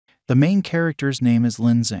The main character's name is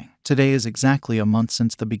Lin Xing. Today is exactly a month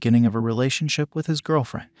since the beginning of a relationship with his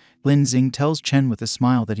girlfriend. Lin Xing tells Chen with a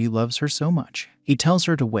smile that he loves her so much. He tells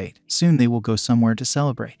her to wait, soon they will go somewhere to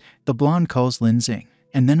celebrate. The blonde calls Lin Xing,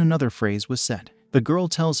 and then another phrase was said. The girl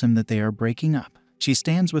tells him that they are breaking up. She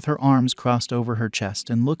stands with her arms crossed over her chest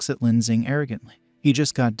and looks at Lin Xing arrogantly. He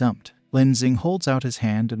just got dumped. Lin Xing holds out his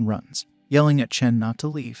hand and runs, yelling at Chen not to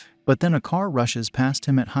leave. But then a car rushes past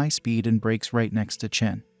him at high speed and brakes right next to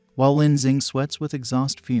Chen, while Lin Xing sweats with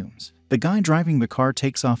exhaust fumes. The guy driving the car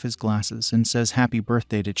takes off his glasses and says happy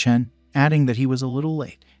birthday to Chen, adding that he was a little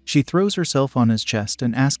late. She throws herself on his chest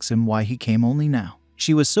and asks him why he came only now.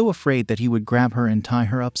 She was so afraid that he would grab her and tie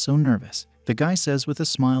her up, so nervous. The guy says with a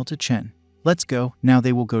smile to Chen, "Let's go." Now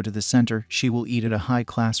they will go to the center, she will eat at a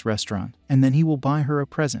high-class restaurant, and then he will buy her a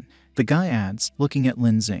present. The guy adds, looking at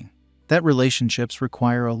Lin Xing, that relationships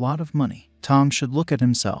require a lot of money. Tom should look at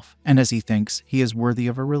himself, and as he thinks, he is worthy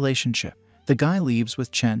of a relationship. The guy leaves with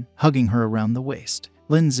Chen, hugging her around the waist.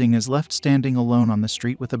 Lin Xing is left standing alone on the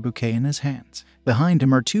street with a bouquet in his hands. Behind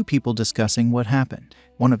him are two people discussing what happened.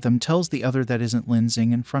 One of them tells the other that isn't Lin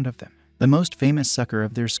Xing in front of them, the most famous sucker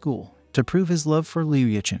of their school. To prove his love for Liu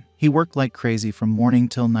Yichen, he worked like crazy from morning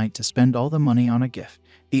till night to spend all the money on a gift.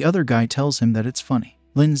 The other guy tells him that it's funny.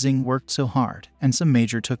 Lin Xing worked so hard, and some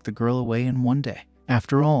major took the girl away in one day.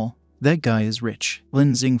 After all, that guy is rich.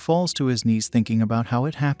 Lin Xing falls to his knees thinking about how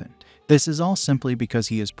it happened. This is all simply because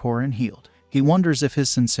he is poor and healed. He wonders if his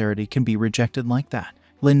sincerity can be rejected like that.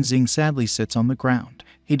 Lin Xing sadly sits on the ground.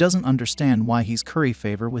 He doesn't understand why he's curry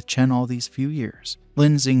favor with Chen all these few years.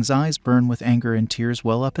 Lin Xing's eyes burn with anger and tears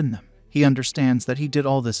well up in them. He understands that he did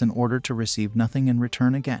all this in order to receive nothing in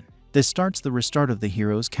return again. This starts the restart of the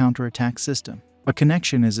hero's counterattack system. A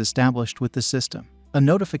connection is established with the system. A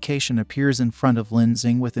notification appears in front of Lin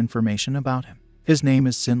Xing with information about him. His name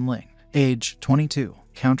is Xin Ling. Age 22.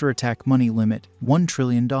 Counterattack money limit $1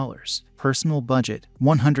 trillion. Personal budget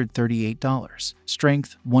 $138.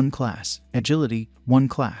 Strength 1 class. Agility 1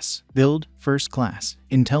 class. Build first class.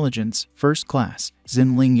 Intelligence first class.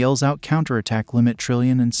 Xin Ling yells out counterattack limit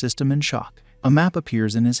trillion and system in shock. A map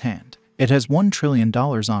appears in his hand. It has $1 trillion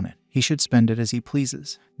on it. He should spend it as he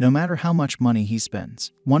pleases. No matter how much money he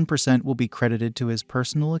spends, 1% will be credited to his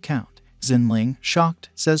personal account. Xin Ling, shocked,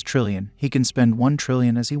 says trillion. He can spend 1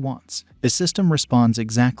 trillion as he wants. The system responds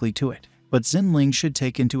exactly to it. But Xin Ling should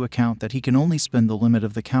take into account that he can only spend the limit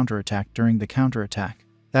of the counterattack during the counterattack.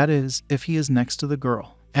 That is, if he is next to the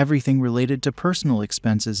girl. Everything related to personal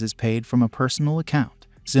expenses is paid from a personal account.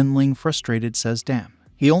 Xin Ling, frustrated, says damn.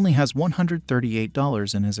 He only has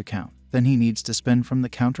 $138 in his account. Then he needs to spend from the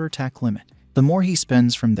counterattack limit. The more he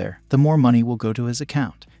spends from there, the more money will go to his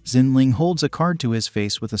account. Xin Ling holds a card to his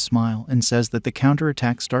face with a smile and says that the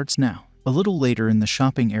counterattack starts now. A little later in the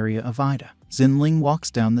shopping area of Ida, Xin Ling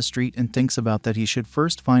walks down the street and thinks about that he should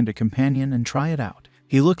first find a companion and try it out.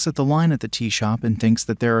 He looks at the line at the tea shop and thinks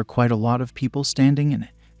that there are quite a lot of people standing in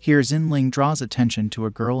it. Here Xin Ling draws attention to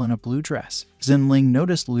a girl in a blue dress. Xin Ling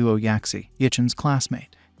noticed Luo Yaxi, Yichen's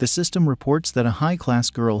classmate. The system reports that a high-class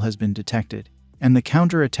girl has been detected, and the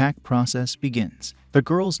counterattack process begins. The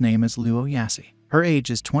girl's name is Luo Yaxi. Her age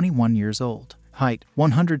is 21 years old. Height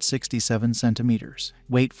 167 centimeters.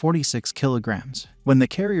 Weight 46 kilograms. When the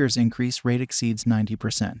carrier's increase rate exceeds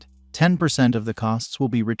 90%, 10% of the costs will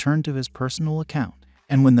be returned to his personal account.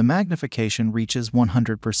 And when the magnification reaches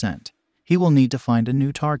 100%, he will need to find a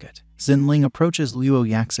new target. Xin Ling approaches Luo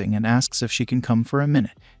Yaxing and asks if she can come for a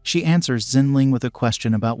minute. She answers Xin Ling with a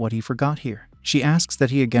question about what he forgot here. She asks that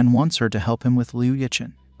he again wants her to help him with Liu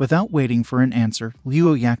Yichen. Without waiting for an answer,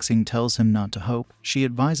 Luo Yaxing tells him not to hope. She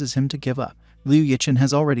advises him to give up. Liu Yichen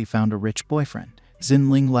has already found a rich boyfriend. Xin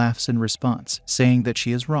Ling laughs in response, saying that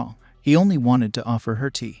she is wrong. He only wanted to offer her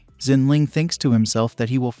tea. Xin Ling thinks to himself that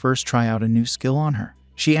he will first try out a new skill on her.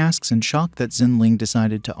 She asks in shock that Xin Ling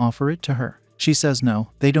decided to offer it to her. She says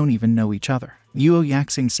no, they don't even know each other. Luo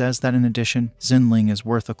Yaxing says that in addition, Xin Ling is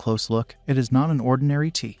worth a close look. It is not an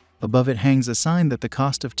ordinary tea. Above it hangs a sign that the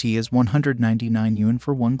cost of tea is 199 yuan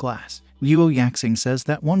for 1 glass. Luo Yaxing says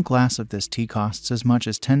that 1 glass of this tea costs as much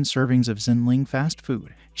as 10 servings of Xin Ling fast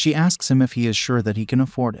food. She asks him if he is sure that he can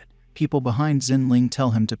afford it. People behind Xin Ling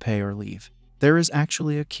tell him to pay or leave. There is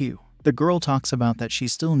actually a queue. The girl talks about that she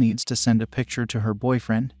still needs to send a picture to her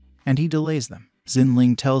boyfriend, and he delays them. Xin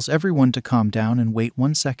Ling tells everyone to calm down and wait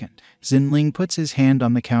 1 second. Xin Ling puts his hand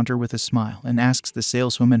on the counter with a smile and asks the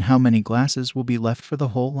saleswoman how many glasses will be left for the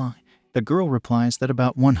whole line. The girl replies that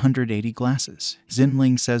about 180 glasses. Xin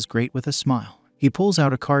Ling says great with a smile. He pulls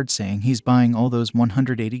out a card saying he's buying all those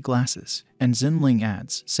 180 glasses, and Xin Ling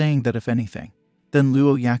adds, saying that if anything, then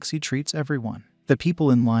Luo Yaxi treats everyone. The people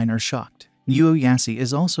in line are shocked. Liu Yasi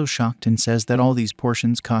is also shocked and says that all these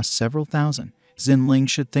portions cost several thousand. Xinling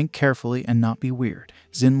should think carefully and not be weird.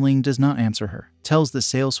 Xinling does not answer her, tells the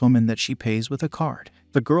saleswoman that she pays with a card.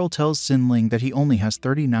 The girl tells Xinling that he only has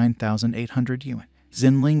 39,800 yuan.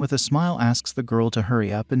 Xinling with a smile asks the girl to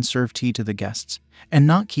hurry up and serve tea to the guests, and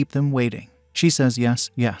not keep them waiting. She says yes,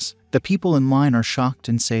 yes. The people in line are shocked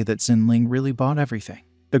and say that Xinling really bought everything.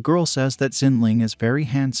 The girl says that Xinling is very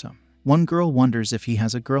handsome. One girl wonders if he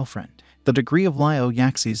has a girlfriend. The degree of Liu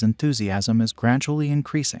Yaxi's enthusiasm is gradually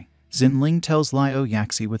increasing. Xinling tells Liu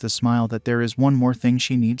Yaxi with a smile that there is one more thing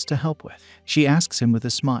she needs to help with. She asks him with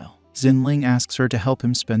a smile. Xinling asks her to help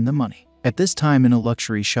him spend the money. At this time in a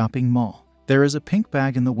luxury shopping mall, there is a pink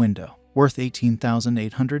bag in the window, worth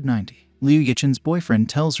 18,890. Liu Yichen's boyfriend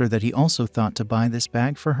tells her that he also thought to buy this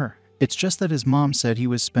bag for her. It's just that his mom said he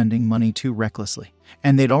was spending money too recklessly,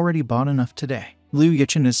 and they'd already bought enough today. Liu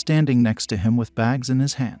Yichen is standing next to him with bags in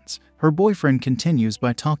his hands. Her boyfriend continues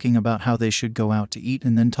by talking about how they should go out to eat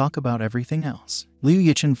and then talk about everything else. Liu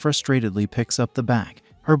Yichen frustratedly picks up the bag.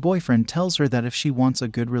 Her boyfriend tells her that if she wants a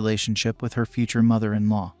good relationship with her future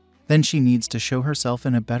mother-in-law, then she needs to show herself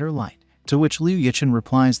in a better light. To which Liu Yichen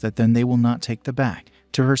replies that then they will not take the bag.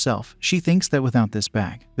 To herself, she thinks that without this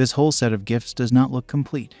bag, this whole set of gifts does not look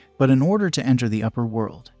complete. But in order to enter the upper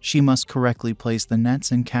world, she must correctly place the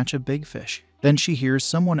nets and catch a big fish. Then she hears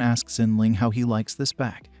someone ask Xinling how he likes this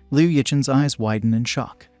bag. Liu Yichen's eyes widen in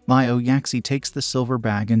shock. Liu Yaxi takes the silver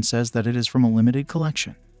bag and says that it is from a limited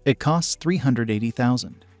collection. It costs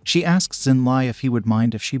 380,000. She asks Xinlai if he would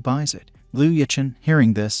mind if she buys it. Liu Yichen,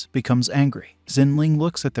 hearing this, becomes angry. Xinling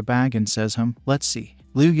looks at the bag and says, let's see.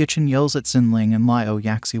 Liu Yichen yells at Xinling and Liu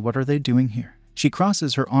Yaxi, what are they doing here? She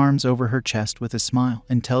crosses her arms over her chest with a smile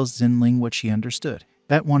and tells Xinling what she understood.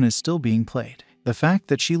 That one is still being played. The fact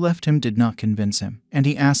that she left him did not convince him, and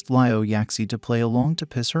he asked Liu Yaxi to play along to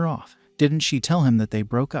piss her off. Didn't she tell him that they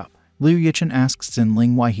broke up? Liu Yichen asks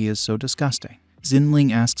Xinling why he is so disgusting.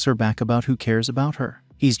 Xinling asks her back about who cares about her.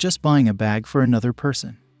 He's just buying a bag for another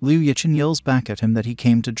person. Liu Yichen yells back at him that he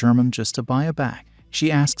came to German just to buy a bag.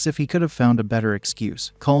 She asks if he could have found a better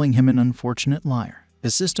excuse, calling him an unfortunate liar. The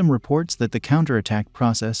system reports that the counterattack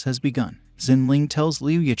process has begun. Xinling tells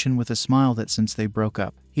Liu Yichen with a smile that since they broke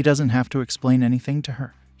up, he doesn't have to explain anything to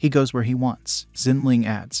her. He goes where he wants. Xinling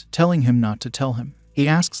adds, telling him not to tell him. He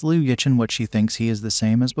asks Liu Yichen what she thinks he is the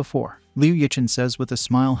same as before. Liu Yichen says with a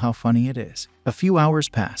smile how funny it is. A few hours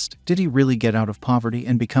passed. Did he really get out of poverty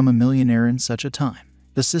and become a millionaire in such a time?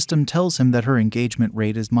 The system tells him that her engagement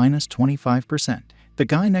rate is minus 25%. The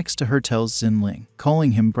guy next to her tells Xinling,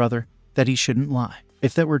 calling him brother, that he shouldn't lie.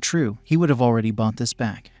 If that were true, he would have already bought this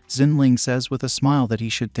bag. Xinling says with a smile that he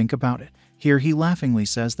should think about it. Here he laughingly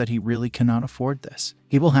says that he really cannot afford this.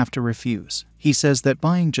 He will have to refuse. He says that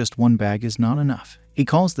buying just one bag is not enough. He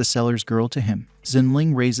calls the seller's girl to him.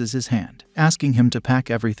 Xinling raises his hand, asking him to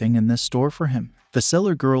pack everything in this store for him. The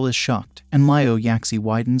seller girl is shocked, and Liu Yaxi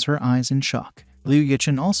widens her eyes in shock. Liu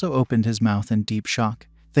Yichen also opened his mouth in deep shock,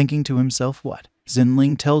 thinking to himself what?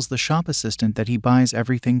 Xinling tells the shop assistant that he buys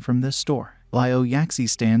everything from this store. Liu Yaxi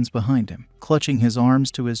stands behind him, clutching his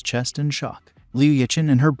arms to his chest in shock. Liu Yichen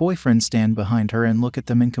and her boyfriend stand behind her and look at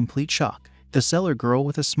them in complete shock. The seller girl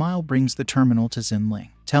with a smile brings the terminal to Xinling,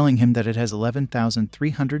 telling him that it has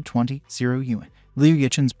 11,320 yuan. Liu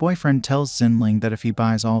Yichen's boyfriend tells Xinling that if he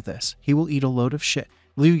buys all this, he will eat a load of shit.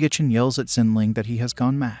 Liu Yichen yells at Xinling that he has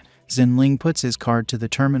gone mad. Xinling puts his card to the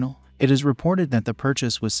terminal. It is reported that the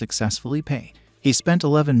purchase was successfully paid. He spent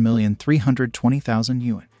 11,320,000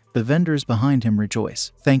 yuan. The vendors behind him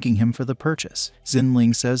rejoice, thanking him for the purchase.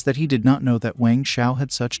 Xinling says that he did not know that Wang Xiao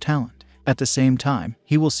had such talent. At the same time,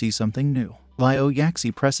 he will see something new. Liu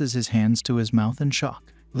Yaxi presses his hands to his mouth in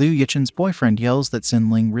shock. Liu Yichen's boyfriend yells that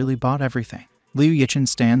Xinling really bought everything. Liu Yichen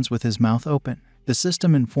stands with his mouth open. The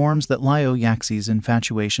system informs that Liu Yaxi's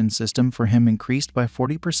infatuation system for him increased by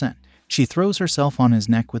 40%. She throws herself on his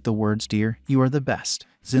neck with the words, "Dear, you are the best."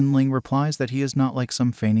 Xinling replies that he is not like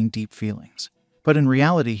some feigning deep feelings. But in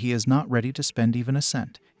reality, he is not ready to spend even a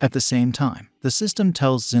cent. At the same time, the system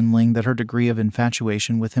tells Xinling that her degree of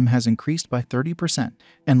infatuation with him has increased by 30%,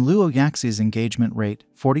 and Liu Yaxi's engagement rate,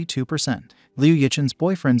 42%. Liu Yichen's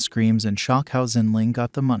boyfriend screams in shock how Xinling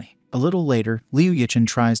got the money. A little later, Liu Yichen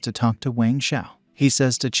tries to talk to Wang Xiao. He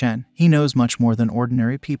says to Chen, he knows much more than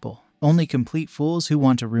ordinary people. Only complete fools who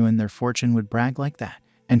want to ruin their fortune would brag like that.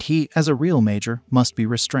 And he, as a real major, must be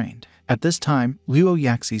restrained. At this time, Liu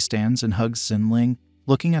Yaxi stands and hugs Xinling,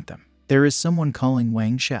 looking at them. There is someone calling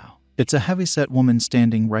Wang Xiao. It's a heavyset woman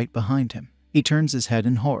standing right behind him. He turns his head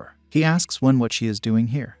in horror. He asks Wen what she is doing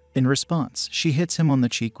here. In response, she hits him on the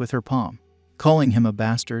cheek with her palm, calling him a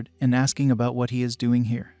bastard and asking about what he is doing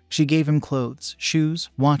here. She gave him clothes, shoes,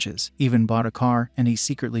 watches, even bought a car, and he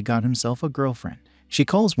secretly got himself a girlfriend. She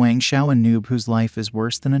calls Wang Xiao a noob whose life is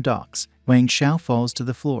worse than a dog's. Wang Xiao falls to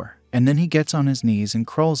the floor, and then he gets on his knees and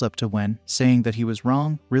crawls up to Wen, saying that he was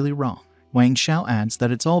wrong, really wrong. Wang Xiao adds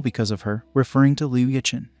that it's all because of her, referring to Liu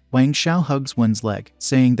Yichen. Wang Xiao hugs Wen's leg,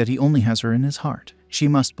 saying that he only has her in his heart. She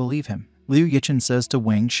must believe him. Liu Yichen says to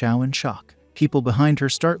Wang Xiao in shock. People behind her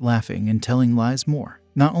start laughing and telling lies more.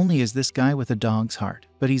 Not only is this guy with a dog's heart,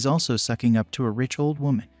 but he's also sucking up to a rich old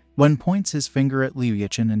woman. Wen points his finger at Liu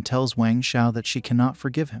Yichen and tells Wang Xiao that she cannot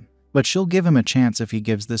forgive him, but she'll give him a chance if he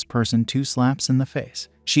gives this person 2 slaps in the face.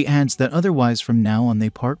 She adds that otherwise from now on they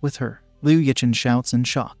part with her. Liu Yichen shouts in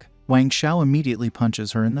shock. Wang Xiao immediately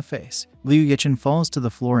punches her in the face. Liu Yichen falls to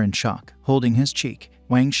the floor in shock, holding his cheek.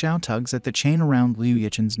 Wang Xiao tugs at the chain around Liu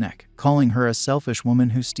Yichen's neck, calling her a selfish woman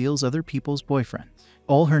who steals other people's boyfriends.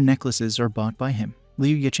 All her necklaces are bought by him.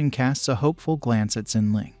 Liu Yichen casts a hopeful glance at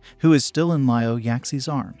Xinling, who is still in Liu Yaxi's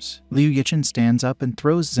arms. Liu Yichen stands up and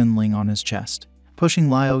throws Xinling on his chest, pushing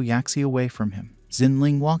Liu Yaxi away from him.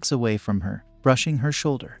 Xinling walks away from her, brushing her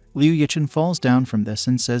shoulder. Liu Yichen falls down from this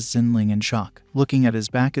and says Xinling in shock, looking at his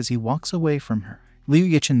back as he walks away from her. Liu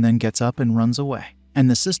Yichen then gets up and runs away, and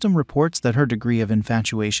the system reports that her degree of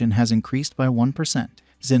infatuation has increased by 1%.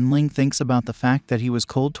 Xinling thinks about the fact that he was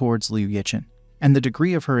cold towards Liu Yichen, and the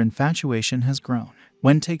degree of her infatuation has grown.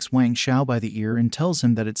 Wen takes Wang Xiao by the ear and tells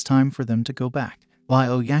him that it's time for them to go back.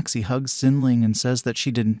 Liu Yaxi hugs Xinling and says that she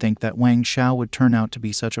didn't think that Wang Xiao would turn out to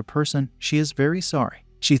be such a person. She is very sorry.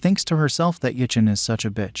 She thinks to herself that Yichen is such a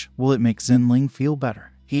bitch. Will it make Xinling feel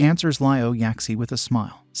better? He answers Liu Yaxi with a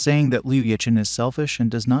smile, saying that Liu Yichen is selfish and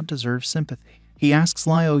does not deserve sympathy. He asks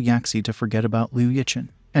Liu Yaxi to forget about Liu Yichen,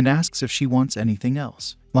 and asks if she wants anything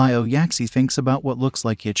else. Liu Yaxi thinks about what looks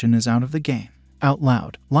like Yichen is out of the game. Out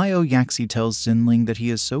loud, Liu Yaxi tells Xinling that he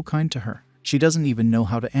is so kind to her. She doesn't even know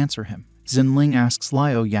how to answer him. Xinling asks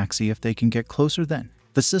Liu Yaxi if they can get closer then.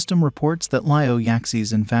 The system reports that Liu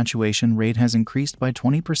Yaxi's infatuation rate has increased by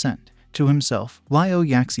 20%. To himself, Liu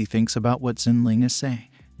Yaxi thinks about what Xinling is saying.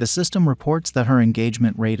 The system reports that her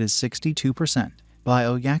engagement rate is 62%.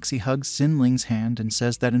 Liu Yaxi hugs Xinling's hand and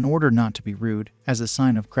says that in order not to be rude, as a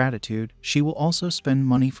sign of gratitude, she will also spend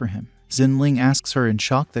money for him. Xinling asks her in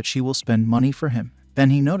shock that she will spend money for him. Then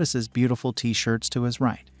he notices beautiful t-shirts to his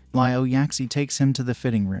right. Liu Yaxi takes him to the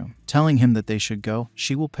fitting room, telling him that they should go.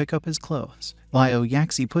 She will pick up his clothes. Liu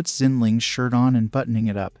Yaxi puts Xinling's shirt on and buttoning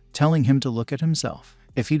it up, telling him to look at himself.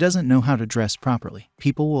 If he doesn't know how to dress properly,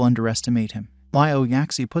 people will underestimate him. Liu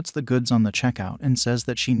Yaxi puts the goods on the checkout and says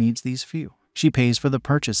that she needs these few. She pays for the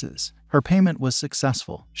purchases. Her payment was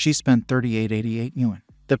successful. She spent 38.88 yuan.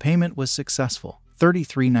 The payment was successful.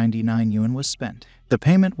 33.99 yuan was spent. The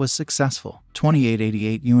payment was successful.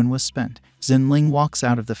 28.88 yuan was spent. Xinling walks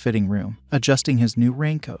out of the fitting room, adjusting his new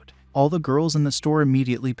raincoat. All the girls in the store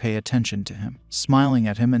immediately pay attention to him, smiling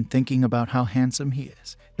at him and thinking about how handsome he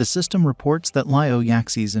is. The system reports that Liu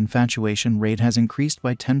Yaxi's infatuation rate has increased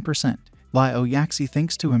by 10%. Liu Yaxi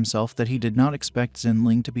thinks to himself that he did not expect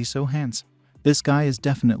Xinling to be so handsome. This guy is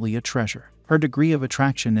definitely a treasure. Her degree of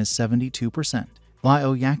attraction is 72%.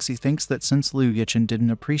 Liu Yaxi thinks that since Liu Yichen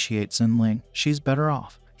didn't appreciate Xinling, she's better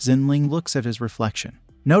off. Xinling looks at his reflection,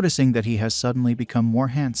 noticing that he has suddenly become more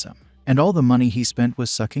handsome, and all the money he spent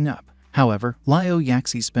was sucking up. However, Liu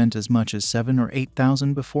Yaxi spent as much as 7,000 or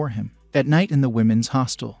 8,000 before him. At night in the women's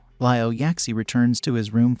hostel, Liu Yaxi returns to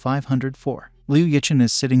his room 504. Liu Yichen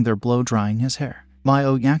is sitting there blow-drying his hair.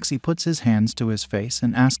 Liu Yaxi puts his hands to his face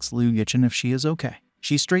and asks Liu Yichen if she is okay.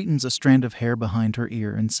 She straightens a strand of hair behind her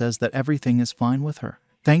ear and says that everything is fine with her.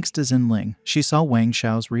 Thanks to Xinling, she saw Wang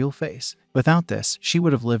Xiao's real face. Without this, she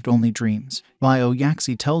would have lived only dreams. Liu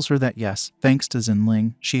Yaxi tells her that yes, thanks to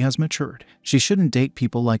Xinling, she has matured. She shouldn't date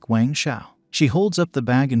people like Wang Xiao. She holds up the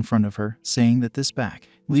bag in front of her, saying that this bag.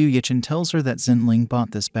 Liu Yichen tells her that Xinling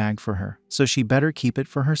bought this bag for her, so she better keep it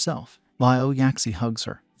for herself. Liu Yaxi hugs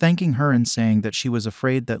her, thanking her and saying that she was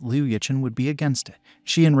afraid that Liu Yichen would be against it.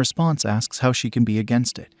 She in response asks how she can be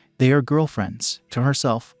against it. They are girlfriends. To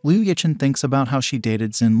herself, Liu Yichen thinks about how she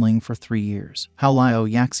dated Xinling for 3 years, how Liu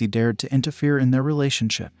Yaxi dared to interfere in their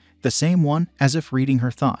relationship. The same one, as if reading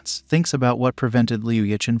her thoughts, thinks about what prevented Liu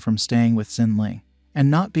Yichen from staying with Xinling and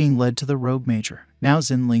not being led to the rogue major. Now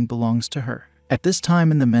Xinling belongs to her. At this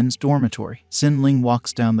time in the men's dormitory, Xinling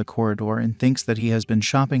walks down the corridor and thinks that he has been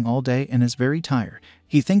shopping all day and is very tired.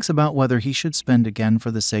 He thinks about whether he should spend again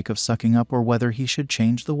for the sake of sucking up or whether he should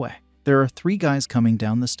change the way. There are 3 guys coming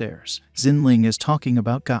down the stairs. Xinling is talking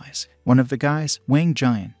about guys. One of the guys, Wang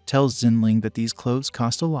Jian, tells Xinling that these clothes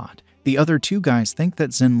cost a lot. The other 2 guys think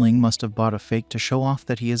that Xinling must have bought a fake to show off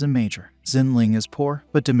that he is a major. Xinling is poor,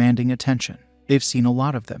 but demanding attention. They've seen a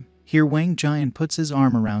lot of them. Here Wang Jian puts his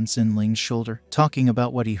arm around Xin Ling's shoulder, talking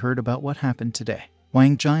about what he heard about what happened today.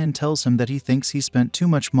 Wang Jian tells him that he thinks he spent too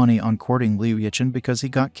much money on courting Liu Yichen because he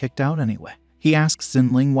got kicked out anyway. He asks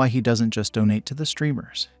Xin Ling why he doesn't just donate to the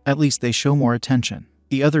streamers. At least they show more attention.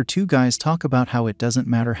 The other two guys talk about how it doesn't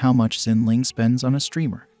matter how much Xin Ling spends on a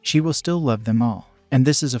streamer. She will still love them all. And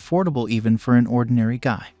this is affordable even for an ordinary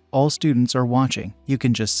guy. All students are watching, you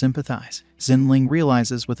can just sympathize. Xin Ling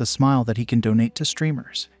realizes with a smile that he can donate to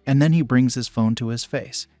streamers, and then he brings his phone to his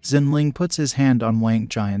face. Xin Ling puts his hand on Wang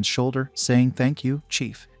Jian's shoulder, saying thank you,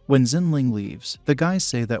 chief. When Xin Ling leaves, the guys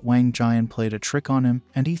say that Wang Jian played a trick on him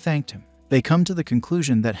and he thanked him. They come to the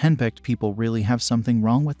conclusion that henpecked people really have something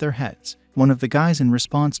wrong with their heads. One of the guys in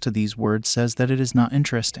response to these words says that it is not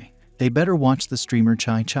interesting. They better watch the streamer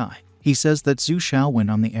Chai Chai. He says that Zhu Xiao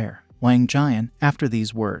went on the air. Wang Jian, after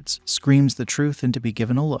these words, screams the truth and to be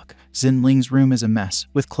given a look. Xin Ling's room is a mess,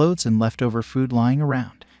 with clothes and leftover food lying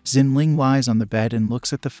around. Xin Ling lies on the bed and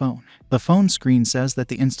looks at the phone. The phone screen says that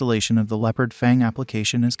the installation of the Leopard Fang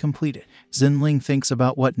application is completed. Xin Ling thinks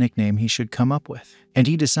about what nickname he should come up with, and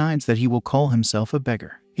he decides that he will call himself a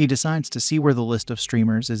beggar. He decides to see where the list of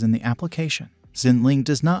streamers is in the application. Xin Ling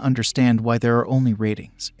does not understand why there are only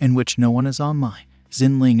ratings, in which no one is online.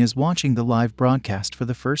 Xin Ling is watching the live broadcast for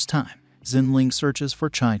the first time. Xin Ling searches for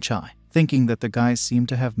Chai Chai, thinking that the guys seem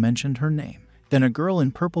to have mentioned her name. Then a girl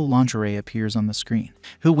in purple lingerie appears on the screen,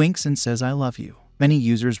 who winks and says I love you. Many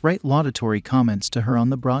users write laudatory comments to her on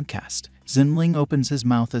the broadcast. Xin Ling opens his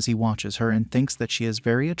mouth as he watches her and thinks that she is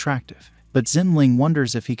very attractive. But Xin Ling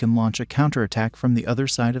wonders if he can launch a counterattack from the other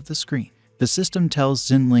side of the screen. The system tells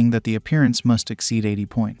Xin Ling that the appearance must exceed 80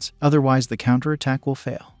 points, otherwise the counterattack will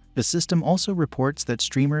fail. The system also reports that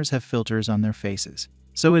streamers have filters on their faces,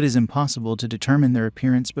 so it is impossible to determine their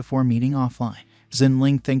appearance before meeting offline. Xin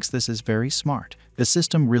Ling thinks this is very smart. The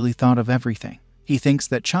system really thought of everything. He thinks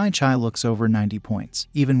that Chai Chai looks over 90 points,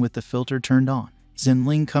 even with the filter turned on. Xin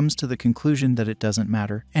Ling comes to the conclusion that it doesn't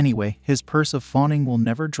matter. Anyway, his purse of fawning will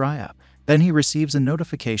never dry up. Then he receives a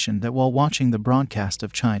notification that while watching the broadcast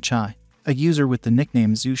of Chai Chai, a user with the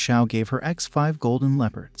nickname Zhu Xiao gave her X5 golden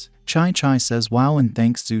leopards. Chai Chai says wow and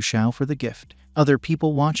thanks Zhu Xiao for the gift. Other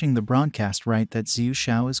people watching the broadcast write that Zhu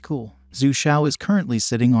Xiao is cool. Zhu Xiao is currently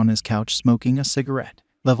sitting on his couch smoking a cigarette.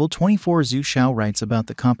 Level 24 Zhu Xiao writes about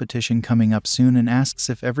the competition coming up soon and asks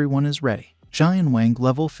if everyone is ready. Jian Wang,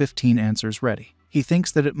 level 15, answers ready. He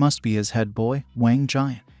thinks that it must be his head boy, Wang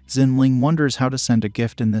Jian. Xin Ling wonders how to send a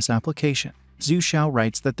gift in this application. Zhu Xiao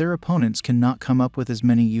writes that their opponents cannot come up with as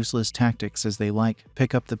many useless tactics as they like,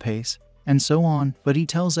 pick up the pace, and so on, but he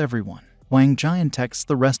tells everyone. Wang Jian texts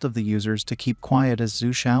the rest of the users to keep quiet as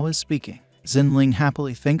Zhu Xiao is speaking. Xin Ling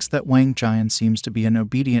happily thinks that Wang Jian seems to be an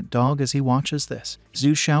obedient dog as he watches this.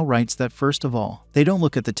 Zhu Xiao writes that first of all, they don't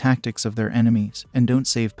look at the tactics of their enemies and don't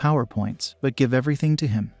save PowerPoints, but give everything to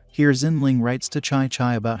him. Here Xin Ling writes to Chai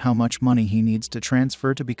Chai about how much money he needs to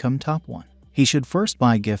transfer to become top 1. He should first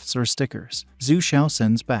buy gifts or stickers. Zhu Xiao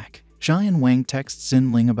sends back. Jian Wang texts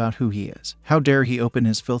Xin Ling about who he is. How dare he open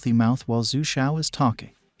his filthy mouth while Zhu Xiao is talking.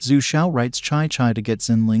 Zhu Xiao writes Chai Chai to get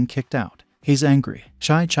Xin Ling kicked out. He's angry.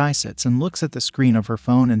 Chai Chai sits and looks at the screen of her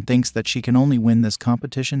phone and thinks that she can only win this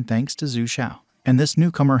competition thanks to Zhu Xiao. And this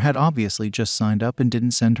newcomer had obviously just signed up and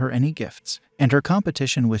didn't send her any gifts. And her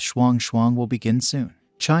competition with Shuang will begin soon.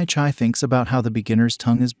 Chai Chai thinks about how the beginner's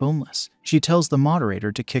tongue is boneless. She tells the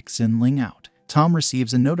moderator to kick Xin Ling out. Tom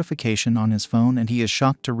receives a notification on his phone and he is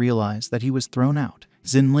shocked to realize that he was thrown out.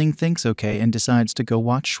 Xin Ling thinks okay and decides to go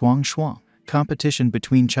watch Shuang. Competition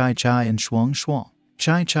between Chai Chai and Shuang.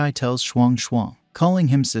 Chai Chai tells Shuang, calling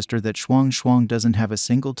him sister, that Shuang doesn't have a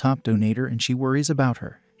single top donator and she worries about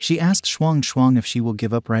her. She asks Shuang if she will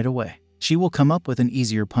give up right away. She will come up with an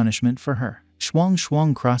easier punishment for her.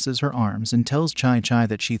 Shuang crosses her arms and tells Chai Chai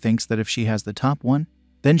that she thinks that if she has the top 1,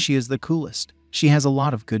 then she is the coolest. She has a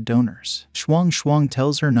lot of good donors. Shuang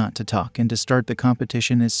tells her not to talk and to start the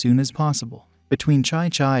competition as soon as possible. Between Chai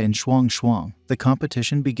Chai and Shuang, the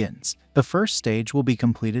competition begins. The first stage will be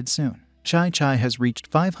completed soon. Chai Chai has reached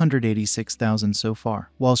 586,000 so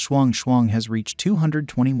far, while Shuang has reached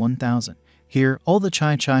 221,000. Here, all the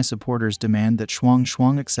Chai Chai supporters demand that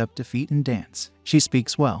Shuang accept defeat and dance. She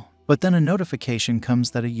speaks well. But then a notification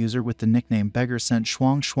comes that a user with the nickname Beggar sent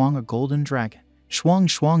Shuang a golden dragon.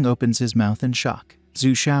 Shuang opens his mouth in shock.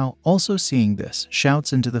 Zhu Xiao, also seeing this,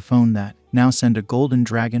 shouts into the phone that, now send a golden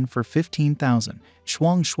dragon for 15,000.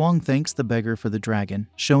 Shuang thanks the beggar for the dragon,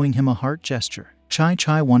 showing him a heart gesture. Chai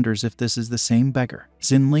Chai wonders if this is the same beggar.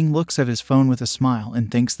 Xin Ling looks at his phone with a smile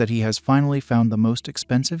and thinks that he has finally found the most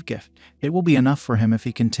expensive gift. It will be enough for him if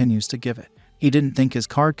he continues to give it. He didn't think his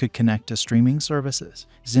card could connect to streaming services.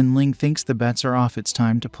 Xinling thinks the bets are off, it's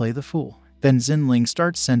time to play the fool. Then Xinling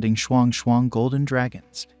starts sending Shuang golden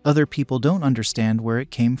dragons. Other people don't understand where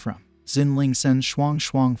it came from. Xinling sends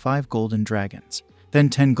Shuang 5 golden dragons, then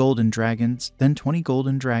 10 golden dragons, then 20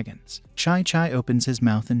 golden dragons. Chai opens his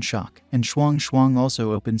mouth in shock, and Shuang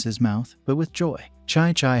also opens his mouth, but with joy.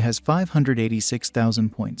 Chai has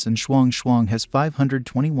 586,000 points and Shuang has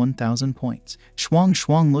 521,000 points.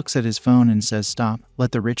 Shuang looks at his phone and says, "Stop,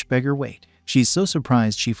 let the rich beggar wait." She's so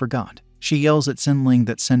surprised she forgot. She yells at Xinling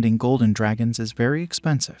that sending golden dragons is very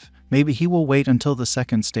expensive. Maybe he will wait until the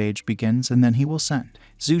second stage begins and then he will send.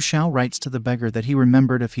 Zhu Xiao writes to the beggar that he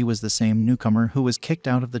remembered if he was the same newcomer who was kicked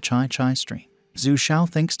out of the Chai stream. Zhu Xiao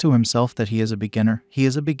thinks to himself that he is a beginner.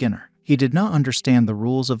 He did not understand the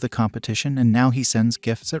rules of the competition and now he sends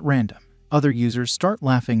gifts at random. Other users start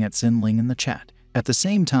laughing at Xinling in the chat. At the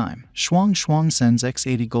same time, Shuang sends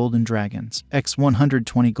X80 golden dragons,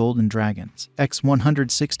 X120 golden dragons,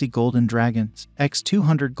 X160 golden dragons,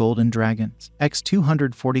 X200 golden dragons,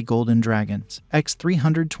 X240 golden dragons,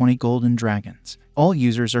 X320 golden dragons. All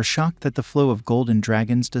users are shocked that the flow of golden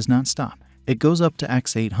dragons does not stop. It goes up to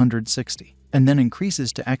X860, and then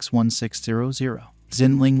increases to X1600.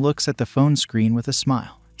 Xinling looks at the phone screen with a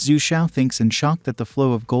smile. Zhu Xiao thinks in shock that the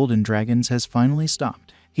flow of golden dragons has finally stopped.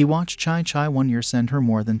 He watched Chai 1 year send her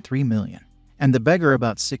more than 3 million, and the beggar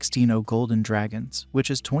about 16 golden dragons, which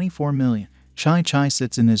is 24 million. Chai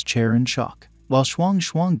sits in his chair in shock, while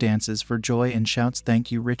Shuang dances for joy and shouts,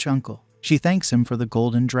 "Thank you, rich uncle." She thanks him for the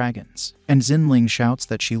golden dragons, and Xinling shouts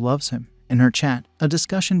that she loves him. In her chat, a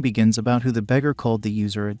discussion begins about who the beggar called the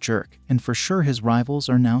user a jerk, and for sure his rivals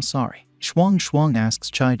are now sorry. Shuang asks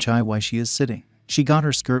Chai why she is sitting. She got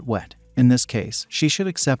her skirt wet. In this case, she should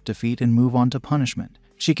accept defeat and move on to punishment.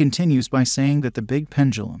 She continues by saying that the big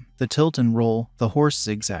pendulum, the tilt and roll, the horse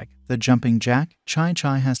zigzag, the jumping jack,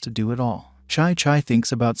 Chai has to do it all. Chai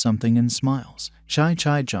thinks about something and smiles. Chai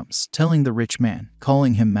jumps, telling the rich man,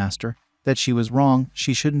 calling him master, that she was wrong,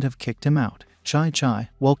 she shouldn't have kicked him out. Chai,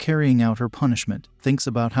 while carrying out her punishment, thinks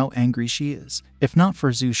about how angry she is. If not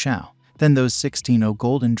for Zhu Xiao, then those 16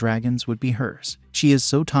 golden dragons would be hers. She is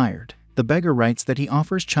so tired. The beggar writes that he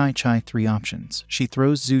offers Chai 3 options. She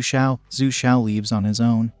throws Zhu Xiao leaves on his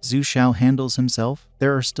own, Zhu Xiao handles himself.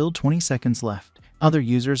 There are still 20 seconds left. Other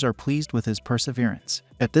users are pleased with his perseverance.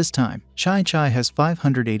 At this time, Chai has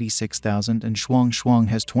 586,000 and Shuang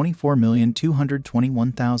has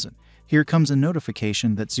 24,221,000. Here comes a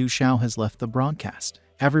notification that Zhu Xiao has left the broadcast.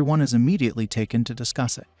 Everyone is immediately taken to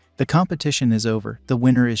discuss it. The competition is over. The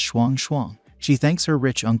winner is Shuang. She thanks her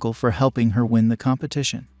rich uncle for helping her win the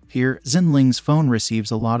competition. Here, Xinling's phone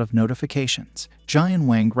receives a lot of notifications. Jian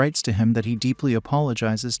Wang writes to him that he deeply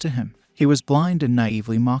apologizes to him. He was blind and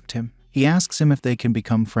naively mocked him. He asks him if they can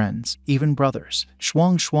become friends, even brothers.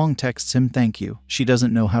 Shuang texts him thank you. She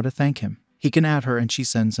doesn't know how to thank him. He can add her and she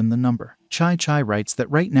sends him the number. Chai writes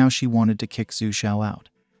that right now she wanted to kick Zhu Xiao out,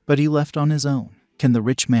 but he left on his own. Can the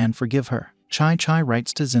rich man forgive her? Chai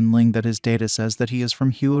writes to Xinling that his data says that he is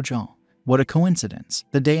from Huozhou. What a coincidence.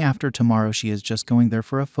 The day after tomorrow she is just going there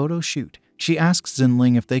for a photo shoot. She asks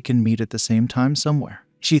Xinling if they can meet at the same time somewhere.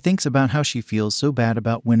 She thinks about how she feels so bad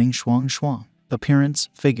about winning Shuang. Appearance,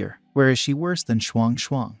 figure. Where is she worse than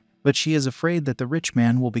Shuang? But she is afraid that the rich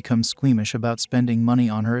man will become squeamish about spending money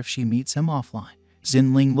on her if she meets him offline.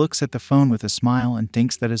 Xinling looks at the phone with a smile and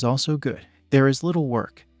thinks that is also good. There is little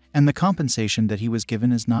work, and the compensation that he was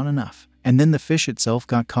given is not enough. And then the fish itself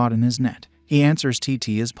got caught in his net. He answers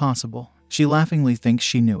TT as possible. She laughingly thinks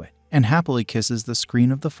she knew it, and happily kisses the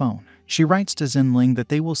screen of the phone. She writes to Xinling that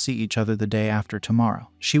they will see each other the day after tomorrow.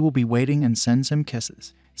 She will be waiting and sends him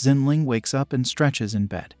kisses. Xinling wakes up and stretches in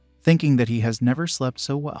bed, thinking that he has never slept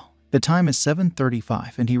so well. The time is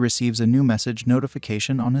 7:35 and he receives a new message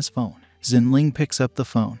notification on his phone. Xinling picks up the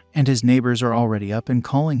phone, and his neighbors are already up and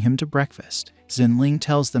calling him to breakfast. Xinling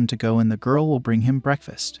tells them to go and the girl will bring him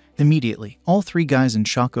breakfast. Immediately, all 3 guys in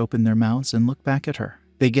shock open their mouths and look back at her.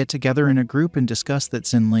 They get together in a group and discuss that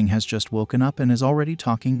Xinling has just woken up and is already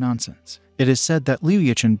talking nonsense. It is said that Liu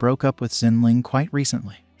Yichen broke up with Xinling quite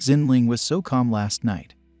recently. Xinling was so calm last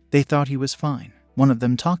night. They thought he was fine. One of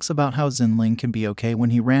them talks about how Xinling can be okay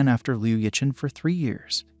when he ran after Liu Yichen for 3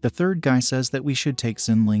 years. The third guy says that we should take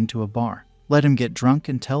Xinling to a bar, let him get drunk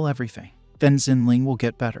and tell everything. Then Xinling will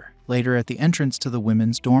get better. Later at the entrance to the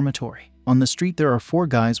women's dormitory, on the street there are 4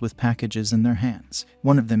 guys with packages in their hands.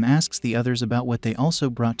 One of them asks the others about what they also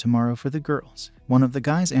brought tomorrow for the girls. One of the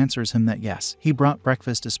guys answers him that yes, he brought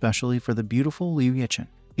breakfast especially for the beautiful Liu Yichen.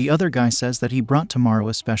 The other guy says that he brought tomorrow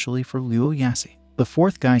especially for Liu Yasi. The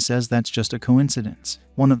fourth guy says that's just a coincidence.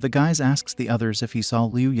 One of the guys asks the others if he saw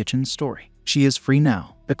Liu Yichen's story. She is free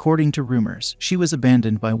now. According to rumors, she was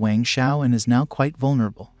abandoned by Wang Xiao and is now quite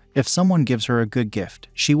vulnerable. If someone gives her a good gift,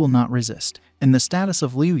 she will not resist. In the status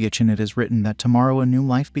of Liu Yichen, it is written that tomorrow a new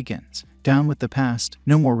life begins. Down with the past,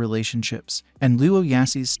 no more relationships. And Luo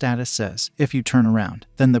Yaxi's status says, if you turn around,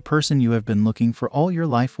 then the person you have been looking for all your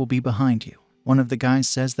life will be behind you. One of the guys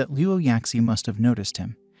says that Luo Yaxi must have noticed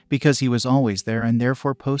him, because he was always there and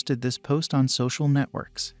therefore posted this post on social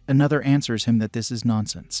networks. Another answers him that this is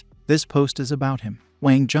nonsense. This post is about him.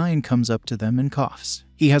 Wang Jian comes up to them and coughs.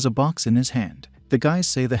 He has a box in his hand. The guys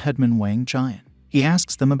say the headman Wang Jian. He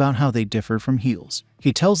asks them about how they differ from heels.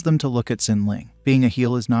 He tells them to look at Xinling. Being a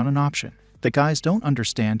heel is not an option. The guys don't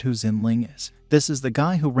understand who Xinling is. This is the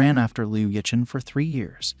guy who ran after Liu Yichen for 3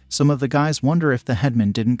 years. Some of the guys wonder if the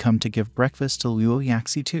headman didn't come to give breakfast to Luo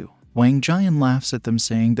Yaxi too. Wang Jian laughs at them,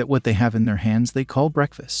 saying that what they have in their hands they call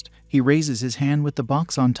breakfast. He raises his hand with the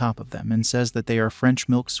box on top of them and says that they are French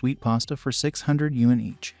milk sweet pasta for 600 yuan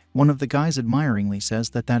each. One of the guys admiringly says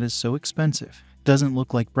that that is so expensive. Doesn't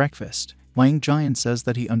look like breakfast. Wang Jian says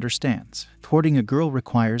that he understands. Courting a girl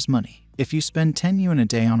requires money. If you spend 10 yuan a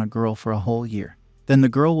day on a girl for a whole year, then the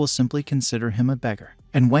girl will simply consider him a beggar.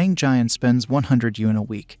 And Wang Jian spends 100 yuan a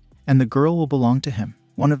week, and the girl will belong to him.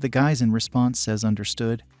 One of the guys in response says,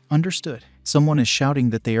 understood. Understood. Someone is shouting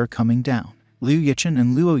that they are coming down. Liu Yichen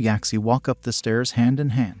and Luo Yaxi walk up the stairs hand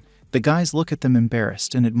in hand. The guys look at them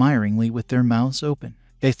embarrassed and admiringly with their mouths open.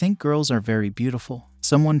 They think girls are very beautiful.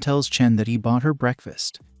 Someone tells Chen that he bought her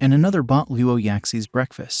breakfast, and another bought Luo Yaxi's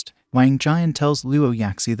breakfast. Wang Jian tells Luo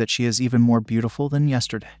Yaxi that she is even more beautiful than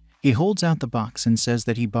yesterday. He holds out the box and says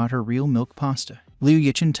that he bought her real milk pasta. Liu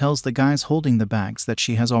Yichen tells the guys holding the bags that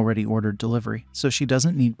she has already ordered delivery, so she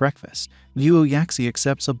doesn't need breakfast. Luo Yaxi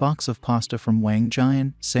accepts a box of pasta from Wang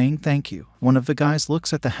Jian, saying thank you. One of the guys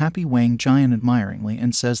looks at the happy Wang Jian admiringly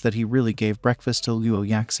and says that he really gave breakfast to Luo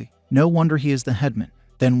Yaxi. No wonder he is the headman.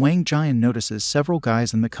 Then Wang Jian notices several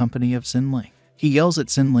guys in the company of Xinling. He yells at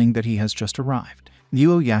Xinling that he has just arrived.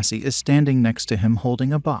 Luo Yaxi is standing next to him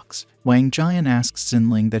holding a box. Wang Jian asks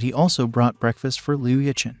Xinling that he also brought breakfast for Liu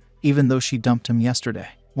Yichen, even though she dumped him yesterday.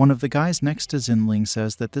 One of the guys next to Xinling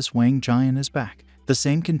says that this Wang Jian is back. The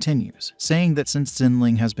same continues, saying that since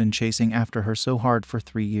Xinling has been chasing after her so hard for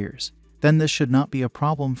 3 years, then this should not be a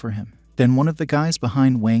problem for him. Then one of the guys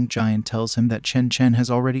behind Wang Jian tells him that Chen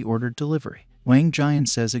has already ordered delivery. Wang Jian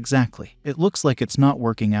says exactly. It looks like it's not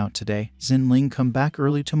working out today. Xinling come back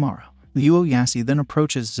early tomorrow. Luo Yaxi then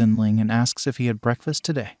approaches Xinling and asks if he had breakfast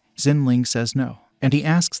today. Xinling says no, and he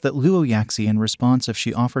asks that Luo Yaxi in response if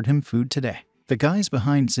she offered him food today. The guys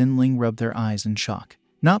behind Xinling rub their eyes in shock,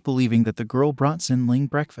 not believing that the girl brought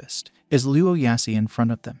Xinling breakfast. Is Luo Yaxi in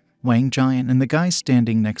front of them? Wang Jian and the guys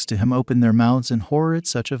standing next to him open their mouths in horror at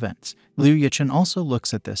such events. Liu Yichen also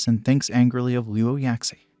looks at this and thinks angrily of Luo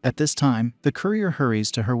Yaxi. At this time, the courier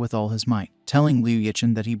hurries to her with all his might, telling Liu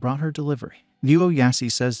Yichen that he brought her delivery. Luo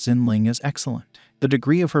Yaxi says Xinling is excellent. The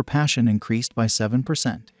degree of her passion increased by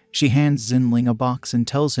 7%. She hands Xinling a box and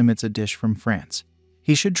tells him it's a dish from France.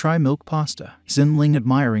 He should try milk pasta. Xinling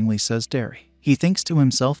admiringly says dairy. He thinks to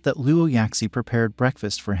himself that Luo Yaxi prepared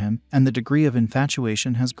breakfast for him, and the degree of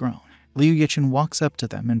infatuation has grown. Liu Yichen walks up to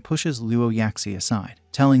them and pushes Luo Yaxi aside,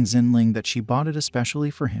 telling Xinling that she bought it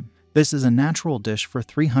especially for him. This is a natural dish for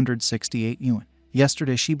 368 yuan.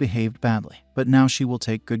 Yesterday she behaved badly, but now she will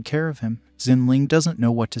take good care of him. Xinling doesn't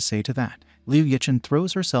know what to say to that. Liu Yichen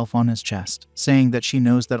throws herself on his chest, saying that she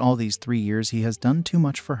knows that all these 3 years he has done too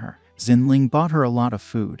much for her. Xinling bought her a lot of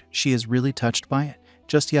food. She is really touched by it.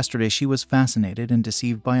 Just yesterday she was fascinated and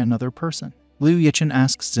deceived by another person. Liu Yichen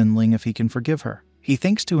asks Xinling if he can forgive her. He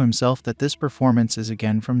thinks to himself that this performance is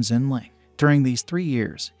again from Xinling. During these 3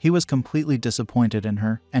 years, he was completely disappointed in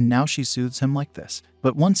her, and now she soothes him like this.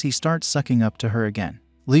 But once he starts sucking up to her again,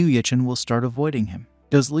 Liu Yichen will start avoiding him.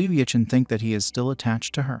 Does Liu Yichen think that he is still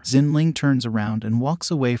attached to her? Xinling turns around and walks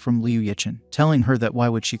away from Liu Yichen, telling her that why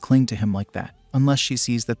would she cling to him like that, unless she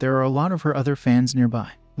sees that there are a lot of her other fans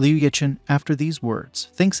nearby. Liu Yichen, after these words,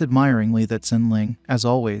 thinks admiringly that Xinling, as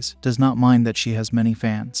always, does not mind that she has many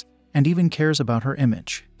fans, and even cares about her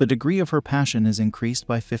image. The degree of her passion is increased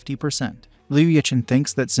by 50%. Liu Yichen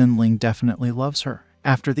thinks that Xinling definitely loves her.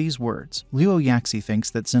 After these words, Luo Yaxi thinks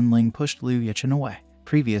that Xinling pushed Liu Yichen away.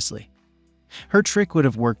 Previously, her trick would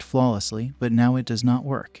have worked flawlessly, but now it does not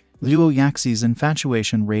work. Luo Yaxi's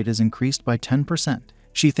infatuation rate is increased by 10%.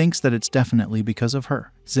 She thinks that it's definitely because of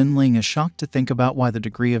her. Xinling is shocked to think about why the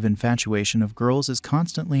degree of infatuation of girls is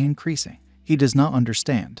constantly increasing. He does not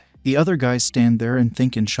understand. The other guys stand there and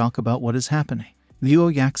think in shock about what is happening.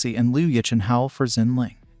 Luo Yaxi and Liu Yichen howl for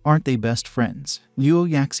Xinling. Aren't they best friends? Luo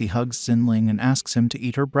Yaxi hugs Xinling and asks him to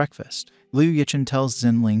eat her breakfast. Liu Yichen tells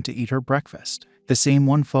Xinling to eat her breakfast. The same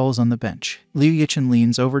one falls on the bench. Liu Yichen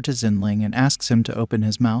leans over to Xinling and asks him to open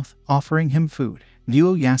his mouth, offering him food.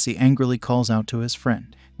 Luo Yaxi angrily calls out to his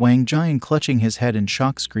friend. Wang Jian, clutching his head in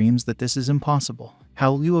shock, screams that this is impossible.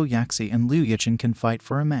 How Luo Yaxi and Liu Yichen can fight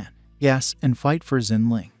for a man. Yes, and fight for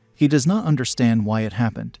Xinling. He does not understand why it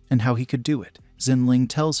happened and how he could do it. Xinling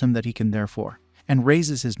tells him that he can therefore, and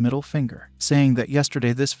raises his middle finger, saying that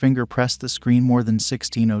yesterday this finger pressed the screen more than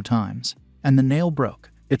 16 times, and the nail broke.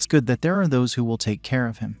 It's good that there are those who will take care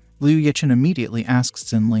of him. Liu Yichen immediately asks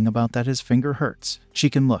Xinling about that his finger hurts.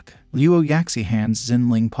 She can look. Luo Yaxi hands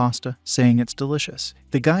Xinling pasta, saying it's delicious.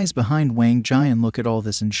 The guys behind Wang Jian look at all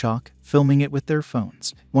this in shock, filming it with their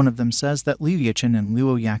phones. One of them says that Liu Yichen and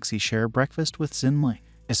Luo Yaxi share breakfast with Xinling,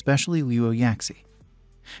 especially Luo Yaxi,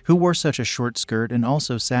 who wore such a short skirt and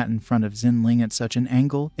also sat in front of Xinling at such an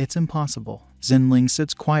angle, it's impossible. Xinling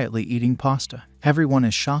sits quietly eating pasta. Everyone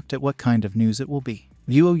is shocked at what kind of news it will be.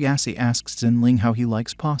 Luo Yaxi asks Xinling how he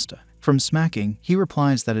likes pasta. From smacking, he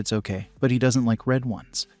replies that it's okay, but he doesn't like red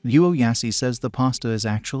ones. Luo Yaxi says the pasta is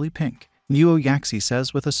actually pink. Luo Yaxi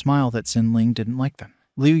says with a smile that Xinling didn't like them.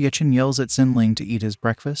 Liu Yichen yells at Xinling to eat his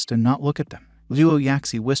breakfast and not look at them. Luo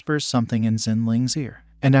Yaxi whispers something in Xinling's ear.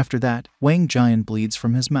 And after that, Wang Jian bleeds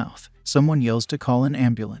from his mouth. Someone yells to call an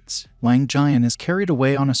ambulance. Wang Jian is carried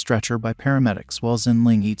away on a stretcher by paramedics while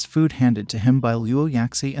Xinling eats food handed to him by Luo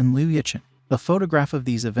Yaxi and Liu Yichen. A photograph of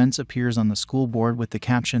these events appears on the school board with the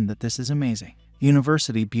caption that this is amazing.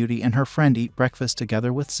 University Beauty and her friend eat breakfast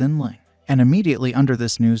together with Xinling. And immediately under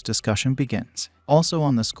this news, discussion begins. Also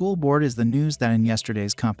on the school board is the news that in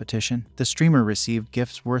yesterday's competition, the streamer received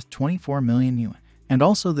gifts worth 24 million yuan. And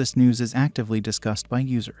also this news is actively discussed by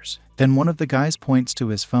users. Then one of the guys points to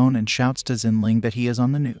his phone and shouts to Xinling that he is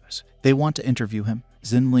on the news. They want to interview him.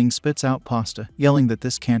 Xinling spits out pasta, yelling that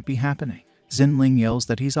this can't be happening. Xinling yells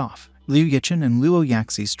that he's off. Liu Yichen and Luo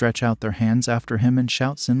Yaxi stretch out their hands after him and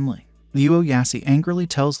shout Xinling. Luo Yaxi angrily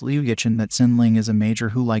tells Liu Yichen that Xinling is a major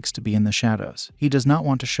who likes to be in the shadows. He does not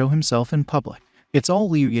want to show himself in public. It's all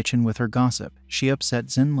Liu Yichen with her gossip. She upset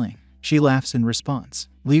Xinling. She laughs in response.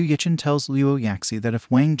 Liu Yichen tells Luo Yaxi that if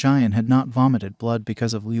Wang Jian had not vomited blood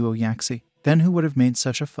because of Luo Yaxi, then who would have made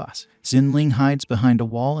such a fuss? Xinling hides behind a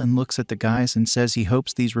wall and looks at the guys and says he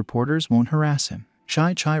hopes these reporters won't harass him.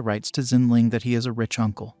 Chai Chai writes to Xinling that he is a rich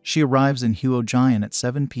uncle. She arrives in Huojian at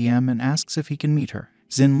 7 p.m. and asks if he can meet her.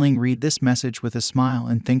 Xinling reads this message with a smile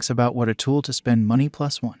and thinks about what a tool to spend money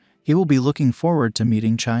 +1. He will be looking forward to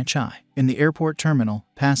meeting Chai Chai. In the airport terminal,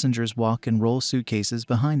 passengers walk and roll suitcases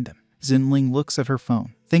behind them. Xinling looks at her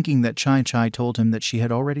phone, thinking that Chai Chai told him that she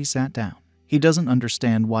had already sat down. He doesn't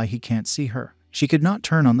understand why he can't see her. She could not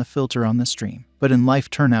turn on the filter on the stream, but in life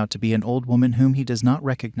turn out to be an old woman whom he does not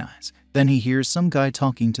recognize. Then he hears some guy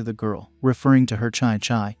talking to the girl, referring to her Chai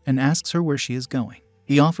Chai, and asks her where she is going.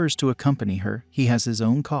 He offers to accompany her. He has his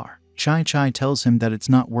own car. Chai Chai tells him that it's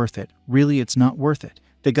not worth it. Really, it's not worth it.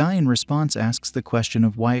 The guy in response asks the question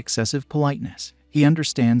of why excessive politeness. He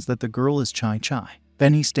understands that the girl is Chai Chai.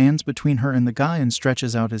 Then he stands between her and the guy and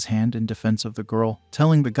stretches out his hand in defense of the girl,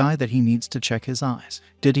 telling the guy that he needs to check his eyes.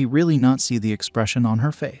 Did he really not see the expression on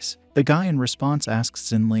her face? The guy in response asks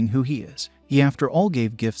Xinling who he is. He after all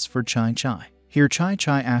gave gifts for Chai Chai. Here Chai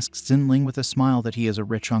Chai asks Xinling with a smile that he is a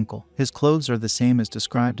rich uncle. His clothes are the same as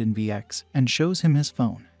described in VX, and shows him his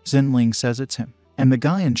phone. Xinling says it's him, and the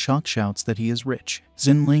guy in shock shouts that he is rich.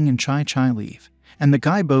 Xinling and Chai Chai leave, and the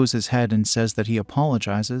guy bows his head and says that he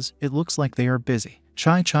apologizes. It looks like they are busy.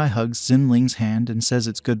 Chai Chai hugs Xinling's hand and says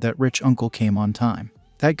it's good that rich uncle came on time.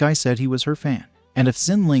 That guy said he was her fan, and if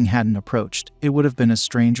Xinling hadn't approached, it would have been a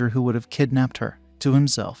stranger who would have kidnapped her. To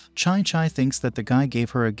himself, Chai Chai thinks that the guy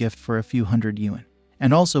gave her a gift for a few hundred yuan,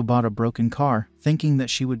 and also bought a broken car, thinking that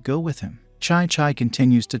she would go with him. Chai Chai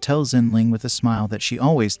continues to tell Xinling with a smile that she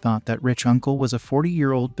always thought that rich uncle was a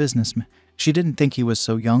 40-year-old businessman. She didn't think he was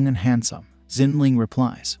so young and handsome. Xinling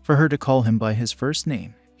replies for her to call him by his first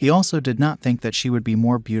name. He also did not think that she would be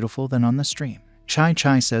more beautiful than on the stream. Chai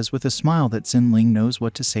Chai says with a smile that Xinling knows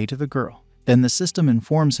what to say to the girl. Then the system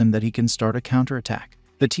informs him that he can start a counterattack.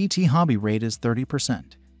 The TT hobby rate is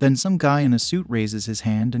 30%. Then some guy in a suit raises his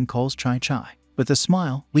hand and calls Chai Chai. With a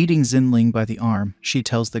smile, leading Xinling by the arm, she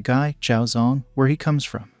tells the guy, Zhao Zong, where he comes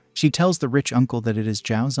from. She tells the rich uncle that it is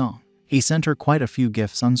Zhao Zong. He sent her quite a few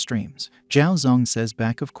gifts on streams. Zhao Zong says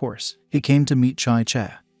back of course. He came to meet Chai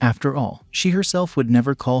Chai. After all, she herself would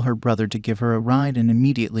never call her brother to give her a ride and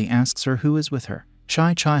immediately asks her who is with her.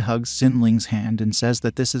 Chai Chai hugs Xinling's hand and says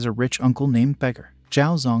that this is a rich uncle named Beggar.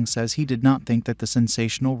 Zhao Zong says he did not think that the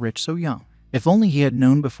sensational rich so young. If only he had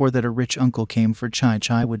known before that a rich uncle came for Chai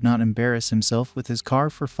Chai would not embarrass himself with his car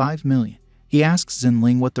for 5 million. He asks Xin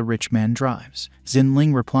Ling what the rich man drives. Xin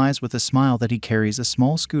Ling replies with a smile that he carries a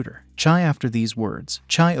small scooter. Chai after these words,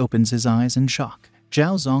 Chai opens his eyes in shock.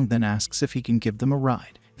 Zhao Zong then asks if he can give them a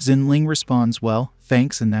ride. Xin Ling responds, well,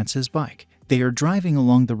 thanks, and that's his bike. They are driving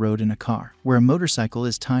along the road in a car, where a motorcycle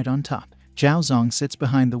is tied on top. Zhao Zong sits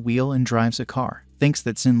behind the wheel and drives a car, thinks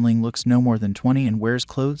that Xin Ling looks no more than 20 and wears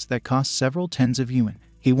clothes that cost several tens of yuan.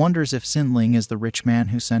 He wonders if Xin Ling is the rich man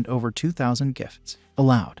who sent over 2,000 gifts.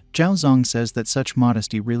 Aloud, Zhao Zong says that such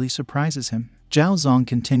modesty really surprises him. Zhao Zong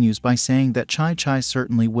continues by saying that Chai Chai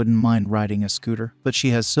certainly wouldn't mind riding a scooter, but she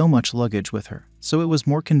has so much luggage with her, so it was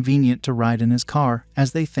more convenient to ride in his car,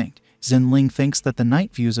 as they think. Xin Ling thinks that the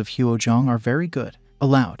night views of Huozhong are very good.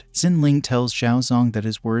 Aloud, Xin Ling tells Zhao Zong that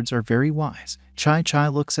his words are very wise. Chai Chai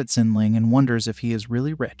looks at Xin Ling and wonders if he is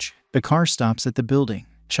really rich. The car stops at the building.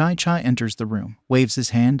 Chai Chai enters the room, waves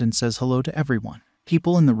his hand and says hello to everyone.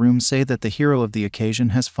 People in the room say that the hero of the occasion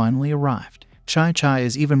has finally arrived. Chai Chai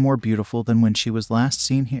is even more beautiful than when she was last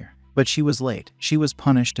seen here. But she was late. She was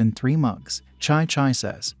punished in 3 mugs. Chai Chai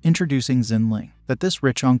says, introducing Xin Ling, that this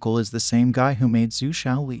rich uncle is the same guy who made Zhu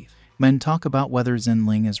Xiao leave. Men talk about whether Xin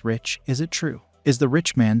Ling is rich. Is it true? Is the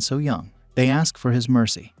rich man so young? They ask for his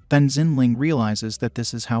mercy. Then Xin Ling realizes that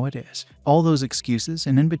this is how it is. All those excuses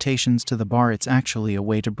and invitations to the bar, it's actually a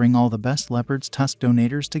way to bring all the best leopard's tusk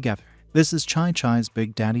donators together. This is Chai Chai's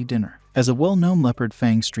Big Daddy dinner. As a well-known leopard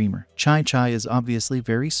fang streamer, Chai Chai is obviously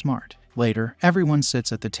very smart. Later, everyone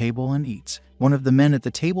sits at the table and eats. One of the men at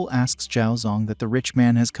the table asks Zhao Zong that the rich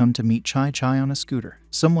man has come to meet Chai Chai on a scooter.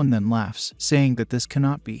 Someone then laughs, saying that this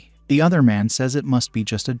cannot be. The other man says it must be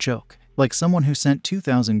just a joke, like someone who sent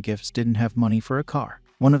 2,000 gifts didn't have money for a car.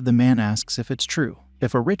 One of the men asks if it's true.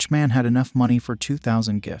 If a rich man had enough money for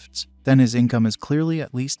 2,000 gifts, then his income is clearly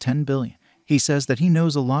at least 10 billion. He says that he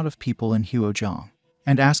knows a lot of people in Huozhong,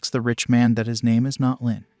 and asks the rich man that his name is not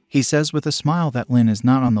Lin. He says with a smile that Lin is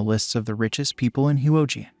not on the lists of the richest people in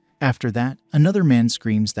Huojian. After that, another man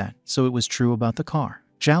screams that, so it was true about the car.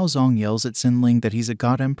 Zhao Zong yells at Xin Ling that he's a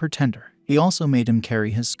goddamn pretender. He also made him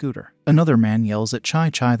carry his scooter. Another man yells at Chai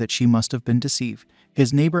Chai that she must have been deceived.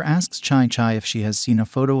 His neighbor asks Chai Chai if she has seen a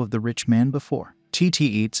photo of the rich man before. TT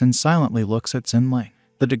eats and silently looks at Xin Ling.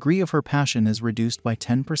 The degree of her passion is reduced by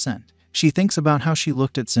 10%. She thinks about how she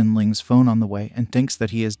looked at Xin Ling's phone on the way and thinks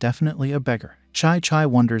that he is definitely a beggar. Chai Chai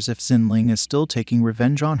wonders if Xin Ling is still taking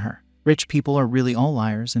revenge on her. Rich people are really all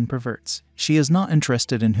liars and perverts. She is not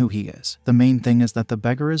interested in who he is. The main thing is that the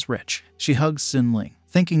beggar is rich. She hugs Xin Ling,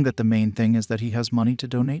 thinking that the main thing is that he has money to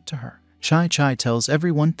donate to her. Chai Chai tells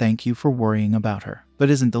everyone thank you for worrying about her. But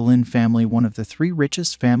isn't the Lin family one of the 3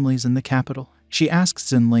 richest families in the capital? She asks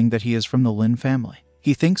Xin Ling that he is from the Lin family.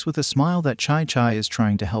 He thinks with a smile that Chai Chai is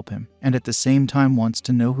trying to help him, and at the same time wants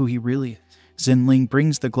to know who he really is. Xin Ling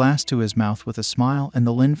brings the glass to his mouth with a smile and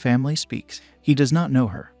the Lin family speaks. He does not know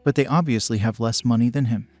her, but they obviously have less money than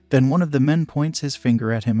him. Then one of the men points his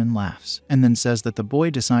finger at him and laughs, and then says that the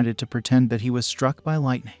boy decided to pretend that he was struck by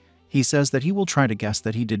lightning. He says that he will try to guess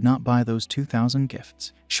that he did not buy those 2,000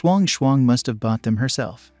 gifts. Shuang must have bought them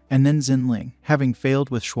herself. And then Xin Ling, having failed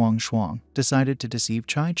with Shuang, decided to deceive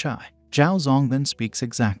Chai Chai. Zhao Zong then speaks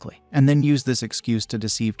exactly, and then used this excuse to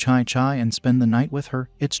deceive Chai Chai and spend the night with her.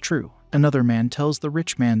 It's true. Another man tells the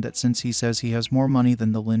rich man that since he says he has more money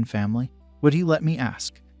than the Lin family, would he let me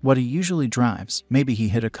ask what he usually drives? Maybe he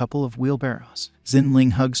hit a couple of wheelbarrows. Xin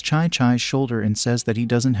Ling hugs Chai Chai's shoulder and says that he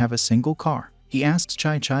doesn't have a single car. He asks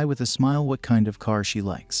Chai Chai with a smile what kind of car she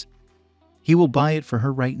likes. He will buy it for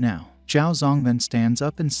her right now. Zhao Zong then stands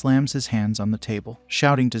up and slams his hands on the table,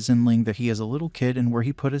 shouting to Xin Ling that he is a little kid and where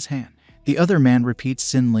he put his hand. The other man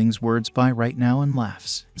repeats Xin Ling's words "buy right now" and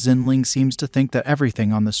laughs. Xin Ling seems to think that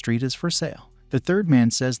everything on the street is for sale. The third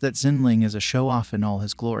man says that Xin Ling is a show-off in all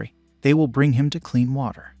his glory. They will bring him to clean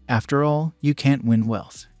water. After all, you can't win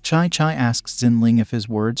wealth. Chai Chai asks Xin Ling if his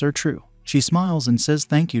words are true. She smiles and says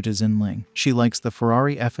thank you to Xin Ling. She likes the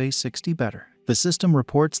Ferrari FA60 better. The system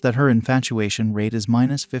reports that her infatuation rate is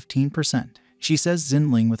 -15%. She says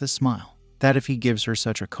Xin Ling with a smile that if he gives her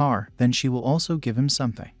such a car, then she will also give him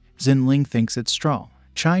something. Xin Ling thinks it's straw.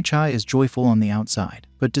 Chai Chai is joyful on the outside,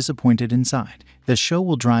 but disappointed inside. The show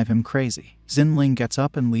will drive him crazy. Xin Ling gets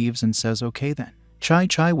up and leaves and says okay then. Chai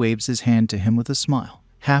Chai waves his hand to him with a smile.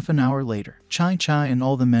 Half an hour later, Chai Chai and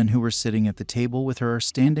all the men who were sitting at the table with her are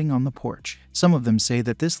standing on the porch. Some of them say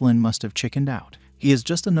that this Lin must have chickened out. He is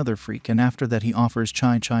just another freak, and after that he offers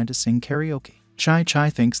Chai Chai to sing karaoke. Chai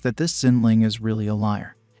Chai thinks that this Xin Ling is really a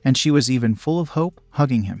liar, and she was even full of hope,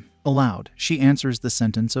 hugging him. Aloud, she answers the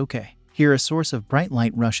sentence okay. Here a source of bright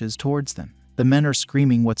light rushes towards them. The men are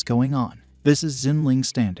screaming what's going on. This is Xin Ling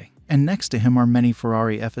standing, and next to him are many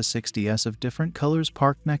Ferrari F60s of different colors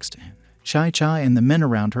parked next to him. Chai Chai and the men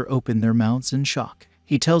around her open their mouths in shock.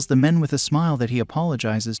 He tells the men with a smile that he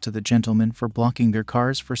apologizes to the gentlemen for blocking their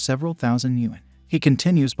cars for several thousand yuan. He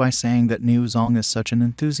continues by saying that Niu Zong is such an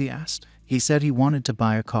enthusiast. He said he wanted to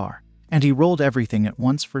buy a car, and he rolled everything at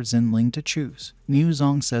once for Xin Ling to choose. Niu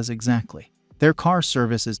Zong says exactly. Their car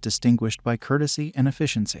service is distinguished by courtesy and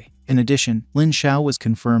efficiency. In addition, Lin Xiao was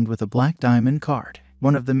confirmed with a black diamond card.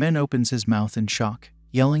 One of the men opens his mouth in shock,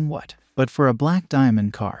 yelling what? But for a black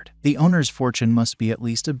diamond card, the owner's fortune must be at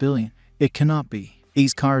least 1 billion. It cannot be.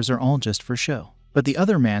 These cars are all just for show. But the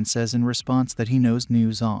other man says in response that he knows Niu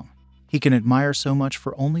Zong. He can admire so much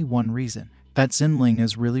for only one reason, that Xin Ling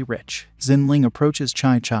is really rich. Xin Ling approaches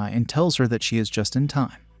Chai Chai and tells her that she is just in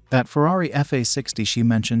time. That Ferrari FA60 she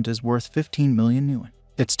mentioned is worth 15 million yuan.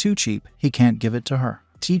 It's too cheap, he can't give it to her.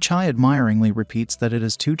 Chai admiringly repeats that it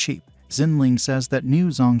is too cheap. Xin Ling says that Niu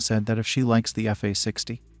Zong said that if she likes the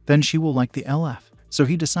FA60, then she will like the LF. So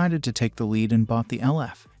he decided to take the lead and bought the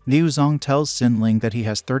LF. Niu Zong tells Xin Ling that he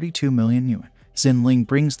has 32 million yuan. Xin Ling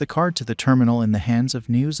brings the card to the terminal in the hands of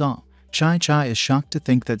Niu Zong. Chai Chai is shocked to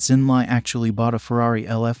think that Xin Lai actually bought a Ferrari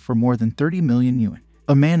LF for more than 30 million yuan.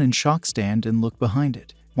 A man in shock stand and look behind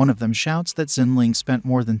it. One of them shouts that Xin Ling spent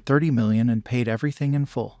more than 30 million and paid everything in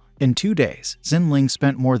full. In 2 days, Xin Ling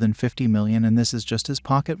spent more than 50 million and this is just his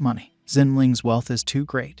pocket money. Xin Ling's wealth is too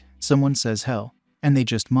great. Someone says hell, and they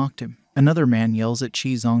just mocked him. Another man yells at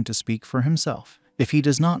Qi Zong to speak for himself. If he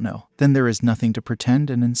does not know, then there is nothing to pretend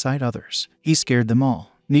and incite others. He scared them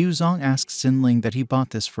all. Niu Zong asks Xin Ling that he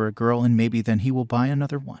bought this for a girl and maybe then he will buy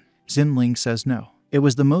another one. Xin Ling says no. It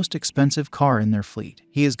was the most expensive car in their fleet.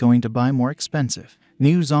 He is going to buy more expensive.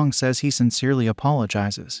 Niu Zong says he sincerely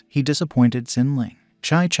apologizes. He disappointed Xin Ling.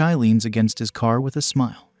 Chai Chai leans against his car with a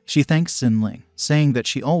smile. She thanks Xin Ling, saying that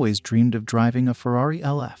she always dreamed of driving a Ferrari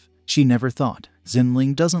LF. She never thought. Xin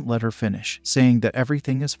Ling doesn't let her finish, saying that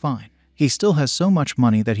everything is fine. He still has so much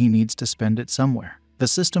money that he needs to spend it somewhere. The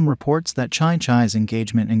system reports that Chai Chai's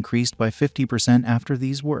engagement increased by 50% after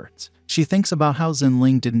these words. She thinks about how Xin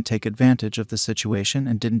Ling didn't take advantage of the situation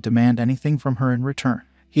and didn't demand anything from her in return.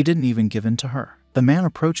 He didn't even give in to her. The man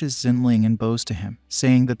approaches Xin Ling and bows to him,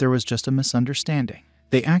 saying that there was just a misunderstanding.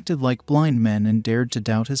 They acted like blind men and dared to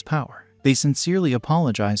doubt his power. They sincerely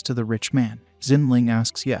apologize to the rich man. Xin Ling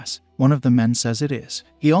asks yes. One of the men says it is.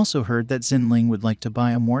 He also heard that Xin Ling would like to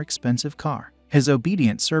buy a more expensive car. His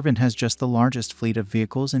obedient servant has just the largest fleet of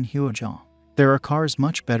vehicles in Huajiang. There are cars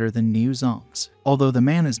much better than Niu Zong's, although the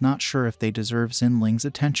man is not sure if they deserve Xin Ling's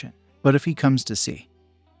attention. But if he comes to see,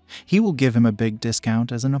 he will give him a big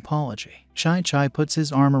discount as an apology. Chai Chai puts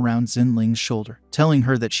his arm around Xin Ling's shoulder, telling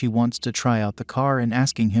her that she wants to try out the car and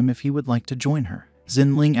asking him if he would like to join her.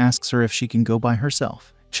 Xin Ling asks her if she can go by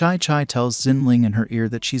herself. Chai Chai tells Xin Ling in her ear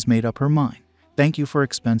that she's made up her mind. Thank you for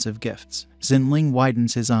expensive gifts. Xin Ling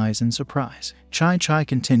widens his eyes in surprise. Chai Chai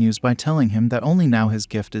continues by telling him that only now his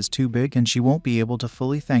gift is too big and she won't be able to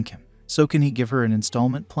fully thank him. So can he give her an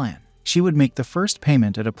installment plan? She would make the first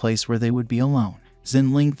payment at a place where they would be alone.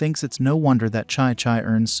 Xin Ling thinks it's no wonder that Chai Chai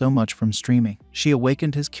earns so much from streaming. She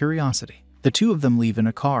awakened his curiosity. The two of them leave in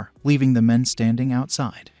a car, leaving the men standing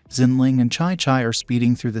outside. Xin Ling and Chai Chai are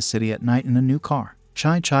speeding through the city at night in a new car.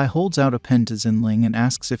 Chai Chai holds out a pen to Xin Ling and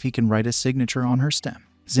asks if he can write a signature on her stem.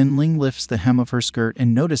 Xin Ling lifts the hem of her skirt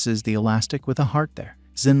and notices the elastic with a heart there.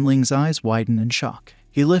 Xin Ling's eyes widen in shock.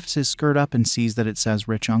 He lifts his skirt up and sees that it says,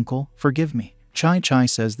 "Rich uncle, forgive me." Chai Chai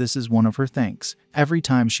says this is one of her thanks. Every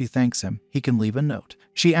time she thanks him, he can leave a note.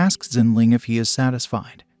 She asks Xin Ling if he is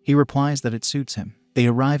satisfied. He replies that it suits him. They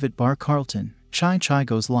arrive at Bar Carlton. Chai Chai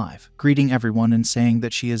goes live, greeting everyone and saying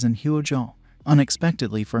that she is in Huajiang.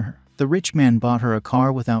 Unexpectedly for her, the rich man bought her a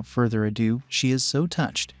car without further ado. She is so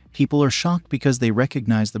touched. People are shocked because they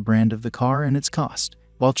recognize the brand of the car and its cost.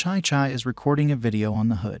 While Chai Chai is recording a video on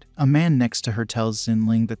the hood, a man next to her tells Xin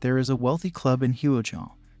Ling that there is a wealthy club in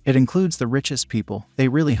Huajiang. It includes the richest people. They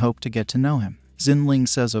really hope to get to know him. Xin Ling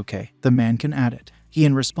says okay, the man can add it. He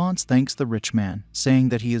in response thanks the rich man, saying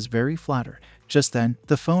that he is very flattered. Just then,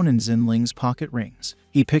 the phone in Xin Ling's pocket rings.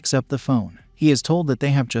 He picks up the phone. He is told that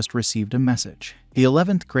they have just received a message. The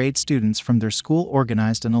 11th grade students from their school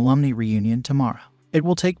organized an alumni reunion tomorrow. It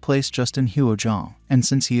will take place just in Huajiang, and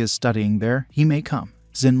since he is studying there, he may come.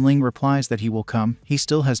 Xin Ling replies that he will come. He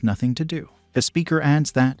still has nothing to do. The speaker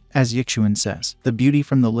adds that, as Yixuan says, the beauty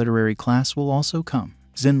from the literary class will also come.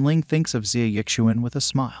 Xin Ling thinks of Xia Yixuan with a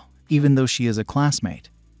smile. Even though she is a classmate,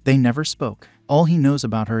 they never spoke. All he knows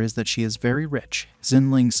about her is that she is very rich.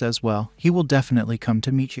 Xin Ling says, well, he will definitely come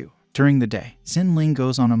to meet you. During the day, Xin Ling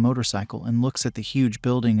goes on a motorcycle and looks at the huge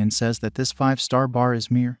building and says that this 5-star bar is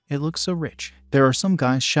mere. It looks so rich. There are some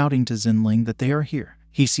guys shouting to Xin Ling that they are here.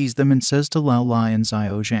 He sees them and says to Lao Lai and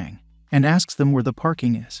Xiao Zhang and asks them where the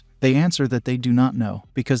parking is. They answer that they do not know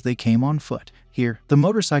because they came on foot. Here, the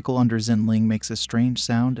motorcycle under Xin Ling makes a strange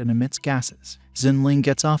sound and emits gases. Xin Ling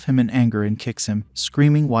gets off him in anger and kicks him,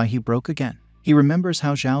 screaming why he broke again. He remembers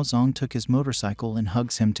how Zhao Zong took his motorcycle and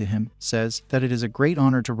hugs him to him, says that it is a great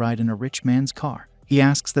honor to ride in a rich man's car. He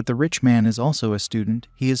asks that the rich man is also a student.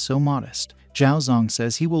 He is so modest. Zhao Zong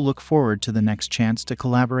says he will look forward to the next chance to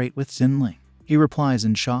collaborate with Xin Ling. He replies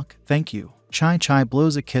in shock, "Thank you." Chai Chai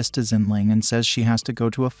blows a kiss to Xin Ling and says she has to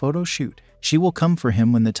go to a photo shoot. She will come for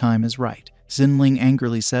him when the time is right. Xin Ling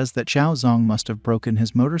angrily says that Zhao Zong must have broken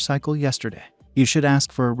his motorcycle yesterday. You should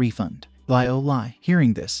ask for a refund. Liao Lai,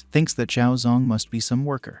 hearing this, thinks that Zhao Zong must be some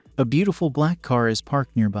worker. A beautiful black car is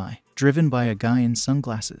parked nearby, driven by a guy in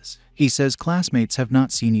sunglasses. He says classmates have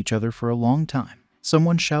not seen each other for a long time.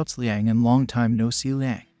 Someone shouts Liang and long time no see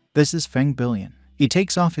Liang. This is Feng Billion. He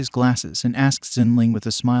takes off his glasses and asks Xin Ling with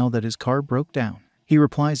a smile that his car broke down. He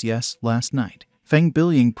replies yes, last night. Feng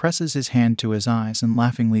Billion presses his hand to his eyes and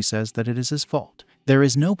laughingly says that it is his fault. There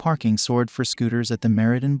is no parking sword for scooters at the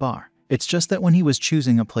Meriden bar. It's just that when he was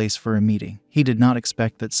choosing a place for a meeting, he did not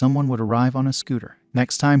expect that someone would arrive on a scooter.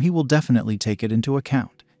 Next time he will definitely take it into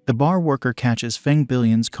account. The bar worker catches Feng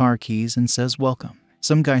Billion's car keys and says welcome.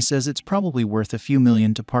 Some guy says it's probably worth a few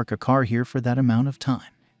million to park a car here for that amount of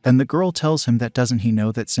time. Then the girl tells him that doesn't he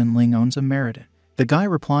know that Xin Ling owns a Meriden. The guy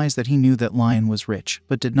replies that he knew that Lion was rich,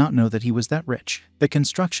 but did not know that he was that rich. The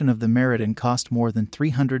construction of the Meriden cost more than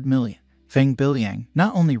 300 million. Feng Bilyang,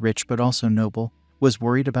 not only rich but also noble, was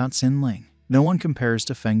worried about Xin Ling. No one compares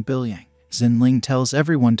to Feng Bilyang. Xin Ling tells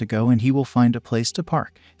everyone to go and he will find a place to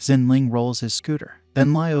park. Xin Ling rolls his scooter.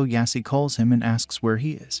 Then Liao Yasi calls him and asks where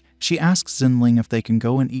he is. She asks Xin Ling if they can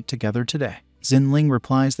go and eat together today. Xin Ling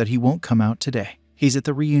replies that he won't come out today. He's at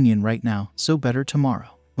the reunion right now, so better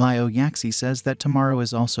tomorrow. Liao Yaxi says that tomorrow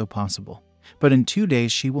is also possible, but in 2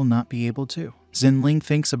 days she will not be able to. Xin Ling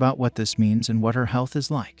thinks about what this means and what her health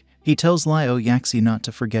is like. He tells Liao Yaxi not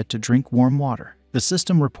to forget to drink warm water. The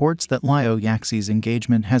system reports that Liao Yaxi's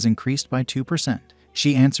engagement has increased by 2%.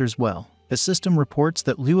 She answers well. The system reports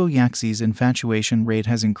that Liao Yaxi's infatuation rate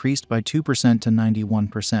has increased by 2% to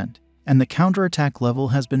 91%, and the counterattack level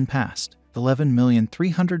has been passed.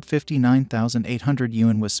 11,359,800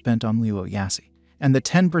 yuan was spent on Liao Yaxi, and the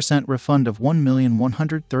 10% refund of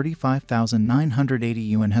 1,135,980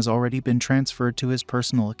 yuan has already been transferred to his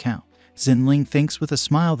personal account. Xin Ling thinks with a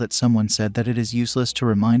smile that someone said that it is useless to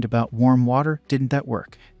remind about warm water. Didn't that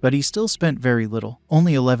work? But he still spent very little,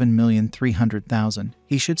 only 11,300,000.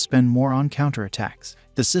 He should spend more on counterattacks.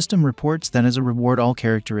 The system reports that as a reward all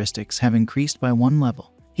characteristics have increased by 1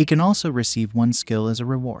 level. He can also receive 1 skill as a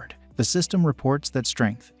reward. The system reports that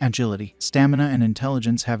strength, agility, stamina, and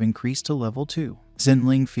intelligence have increased to level 2. Xin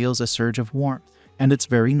Ling feels a surge of warmth, and it's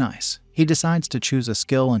very nice. He decides to choose a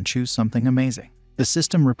skill and choose something amazing. The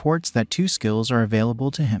system reports that 2 skills are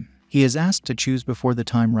available to him. He is asked to choose before the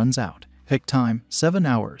time runs out. Pick time, 7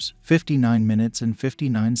 hours, 59 minutes and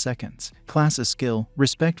 59 seconds. Class A skill,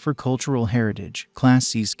 respect for cultural heritage. Class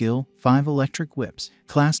C skill, 5 electric whips.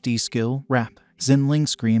 Class D skill, rap. Xin Ling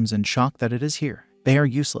screams in shock that it is here. They are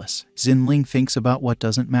useless. Xin Ling thinks about what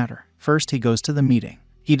doesn't matter. First he goes to the meeting.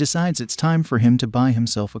 He decides it's time for him to buy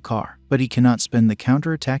himself a car, but he cannot spend the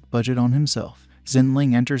counterattack budget on himself. Xin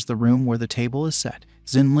Ling enters the room where the table is set.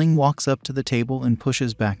 Xin Ling walks up to the table and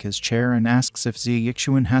pushes back his chair and asks if Xie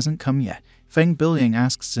Yixuan hasn't come yet. Feng Bilyang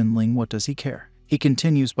asks Xin Ling what does he care. He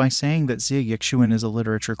continues by saying that Xie Yixuan is a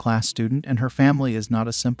literature class student and her family is not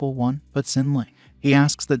a simple one, but Xin Ling. He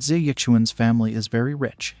asks that Xie Yixuan's family is very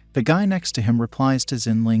rich. The guy next to him replies to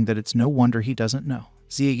Xin Ling that it's no wonder he doesn't know.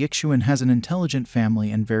 Xie Yixuan has an intelligent family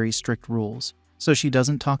and very strict rules, so she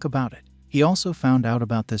doesn't talk about it. He also found out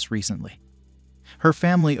about this recently. Her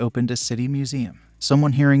family opened a city museum.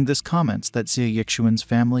 Someone hearing this comments that Xie Yixuan's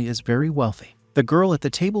family is very wealthy. The girl at the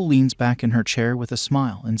table leans back in her chair with a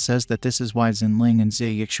smile and says that this is why Xin Ling and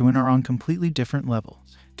Xie Yixuan are on completely different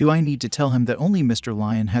levels. Do I need to tell him that only Mr.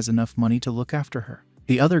 Lion has enough money to look after her?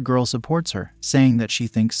 The other girl supports her, saying that she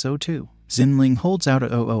thinks so too. Xin Ling holds out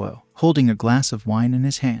a OOO, holding a glass of wine in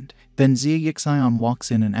his hand. Then Xie Yixian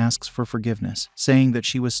walks in and asks for forgiveness, saying that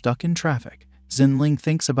she was stuck in traffic. Xin Ling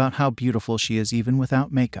thinks about how beautiful she is even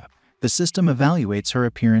without makeup. The system evaluates her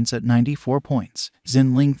appearance at 94 points.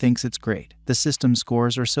 Xin Ling thinks it's great. The system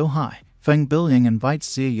scores are so high. Feng Bilyang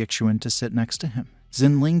invites Xie Yixuan to sit next to him.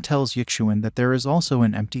 Xin Ling tells Yixuan that there is also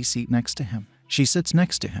an empty seat next to him. She sits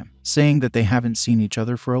next to him, saying that they haven't seen each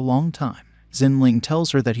other for a long time. Ling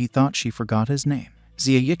tells her that he thought she forgot his name.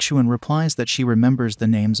 Xie Yixuan replies that she remembers the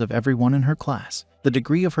names of everyone in her class. The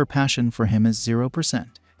degree of her passion for him is 0%.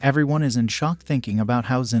 Everyone is in shock thinking about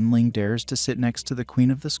how Ling dares to sit next to the queen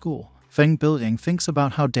of the school. Feng Bilying thinks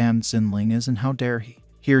about how damned Ling is and how dare he.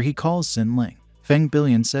 Here he calls Ling. Feng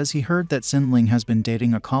Bilying says he heard that Ling has been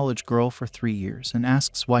dating a college girl for 3 years and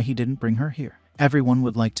asks why he didn't bring her here. Everyone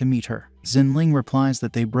would like to meet her. Ling replies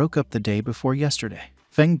that they broke up the day before yesterday.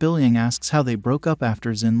 Feng Bilying asks how they broke up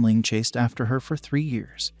after Ling chased after her for 3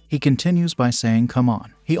 years. He continues by saying, "Come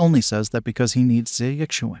on." He only says that because he needs Xie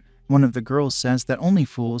Yixuan. One of the girls says that only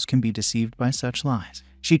fools can be deceived by such lies.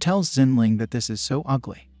 She tells Ling that this is so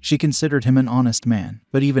ugly. She considered him an honest man,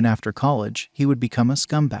 but even after college, he would become a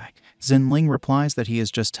scumbag. Ling replies that he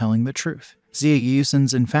is just telling the truth. Xie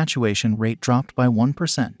Yixuan's infatuation rate dropped by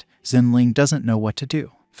 1%. Ling doesn't know what to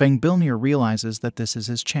do. Feng Bilying realizes that this is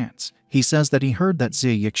his chance. He says that he heard that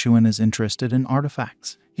Xie Yixuan is interested in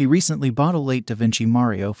artifacts. He recently bought a late Da Vinci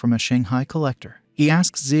Mario from a Shanghai collector. He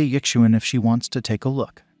asks Xie Yixuan if she wants to take a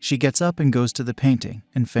look. She gets up and goes to the painting,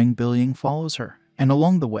 and Feng Bilying follows her. And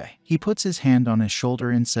along the way, he puts his hand on his shoulder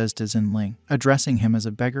and says to Ling, addressing him as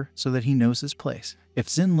a beggar so that he knows his place.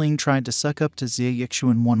 If Ling tried to suck up to Xie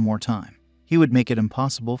Yixuan one more time, he would make it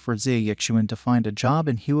impossible for Xie Yixuan to find a job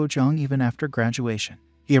in Huozhong even after graduation.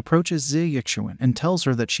 He approaches Xie Yixuan and tells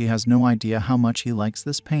her that she has no idea how much he likes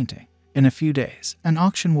this painting. In a few days, an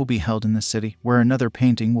auction will be held in the city where another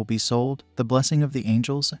painting will be sold, The Blessing of the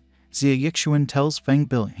Angels. Xie Yixuan tells Feng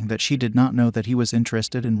Bilying that she did not know that he was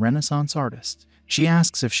interested in Renaissance artists. She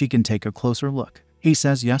asks if she can take a closer look. He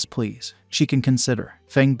says yes please. She can consider.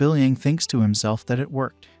 Feng Bilying thinks to himself that it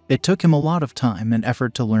worked. It took him a lot of time and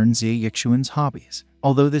effort to learn Xie Yixuan's hobbies,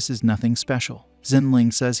 although this is nothing special.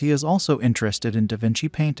 Ling says he is also interested in Da Vinci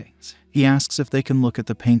paintings. He asks if they can look at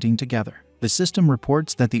the painting together. The system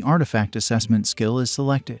reports that the artifact assessment skill is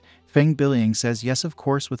selected. Feng Bilying says yes of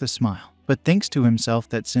course with a smile, but thinks to himself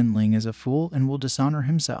that Ling is a fool and will dishonor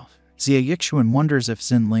himself. Xie Yixuan wonders if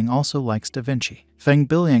Ling also likes Da Vinci. Feng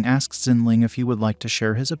Bilying asks Ling if he would like to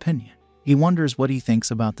share his opinion. He wonders what he thinks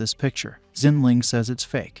about this picture. Ling says it's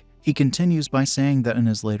fake. He continues by saying that in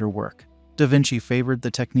his later work, Da Vinci favored the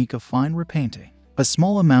technique of fine repainting. A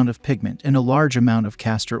small amount of pigment and a large amount of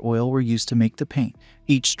castor oil were used to make the paint.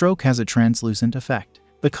 Each stroke has a translucent effect.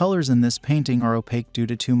 The colors in this painting are opaque due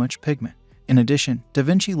to too much pigment. In addition, Da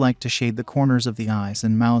Vinci liked to shade the corners of the eyes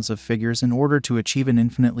and mouths of figures in order to achieve an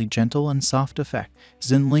infinitely gentle and soft effect.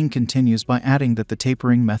 Ling continues by adding that the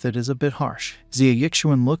tapering method is a bit harsh. Xie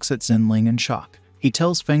Yixuan looks at Ling in shock. He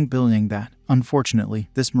tells Feng Bilying that, unfortunately,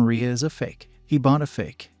 this Maria is a fake. He bought a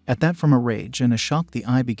fake. At that, from a rage and a shock, the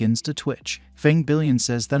eye begins to twitch. Feng Bilying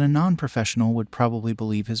says that a non-professional would probably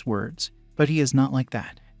believe his words, but he is not like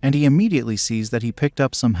that. And he immediately sees that he picked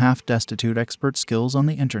up some half-destitute expert skills on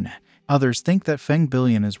the internet. Others think that Feng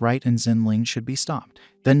Bilying is right and Ling should be stopped.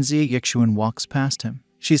 Then Xie Yixuan walks past him.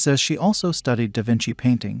 She says she also studied Da Vinci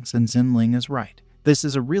paintings and Ling is right. This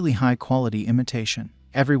is a really high-quality imitation.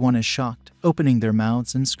 Everyone is shocked, opening their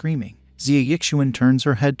mouths and screaming. Xie Yixuan turns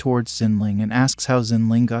her head towards Ling and asks how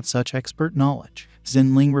Ling got such expert knowledge.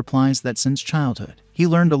 Ling replies that since childhood, he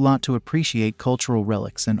learned a lot to appreciate cultural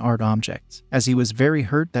relics and art objects, as he was very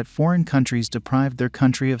hurt that foreign countries deprived their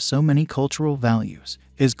country of so many cultural values.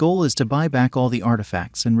 His goal is to buy back all the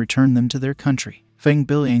artifacts and return them to their country. Feng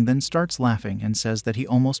Bilying then starts laughing and says that he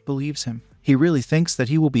almost believes him. He really thinks that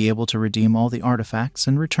he will be able to redeem all the artifacts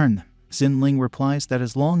and return them. Ling replies that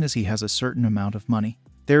as long as he has a certain amount of money,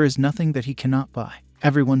 there is nothing that he cannot buy.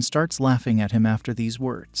 Everyone starts laughing at him after these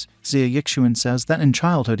words. Xie Yixuan says that in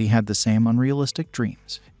childhood he had the same unrealistic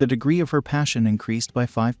dreams. The degree of her passion increased by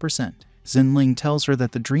 5%. Ling tells her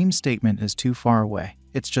that the dream statement is too far away.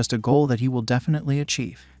 It's just a goal that he will definitely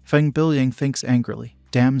achieve. Feng Bilying thinks angrily,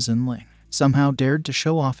 damn Ling somehow dared to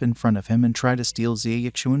show off in front of him and try to steal Xie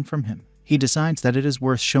Yixuan from him. He decides that it is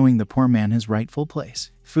worth showing the poor man his rightful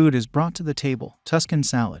place. Food is brought to the table: Tuscan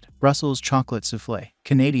salad, Brussels chocolate soufflé,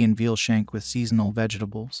 Canadian veal shank with seasonal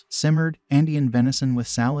vegetables, simmered Andean venison with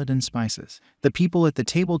salad and spices. The people at the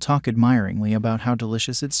table talk admiringly about how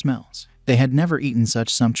delicious it smells. They had never eaten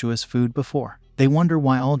such sumptuous food before. They wonder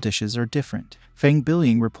why all dishes are different. Feng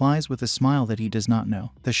Bilying replies with a smile that he does not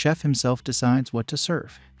know. The chef himself decides what to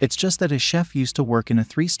serve. It's just that his chef used to work in a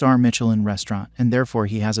 3-star Michelin restaurant and therefore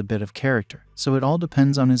he has a bit of character, so it all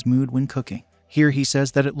depends on his mood when cooking. Here he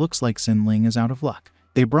says that it looks like Ling is out of luck.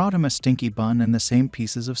 They brought him a stinky bun and the same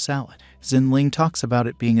pieces of salad. Ling talks about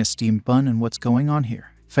it being a steamed bun and what's going on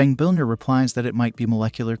here. Feng Bilying replies that it might be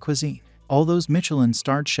molecular cuisine. All those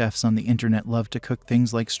Michelin-starred chefs on the internet love to cook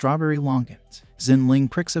things like strawberry longans. Xin Ling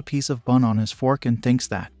pricks a piece of bun on his fork and thinks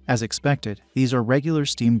that, as expected, these are regular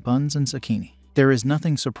steamed buns and zucchini. There is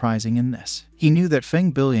nothing surprising in this. He knew that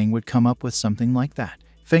Feng Bilying would come up with something like that.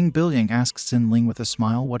 Feng Bilying asks Xin Ling with a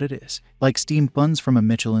smile what it is. Like steamed buns from a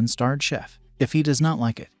Michelin-starred chef. If he does not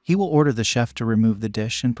like it, he will order the chef to remove the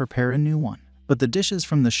dish and prepare a new one. But the dishes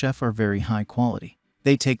from the chef are very high quality.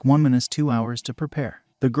 They take 1 minute 2 hours to prepare.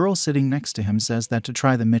 The girl sitting next to him says that to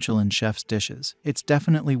try the Michelin chef's dishes, it's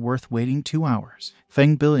definitely worth waiting 2 hours.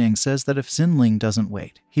 Feng Bilying says that if Xin Ling doesn't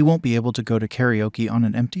wait, he won't be able to go to karaoke on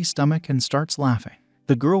an empty stomach and starts laughing.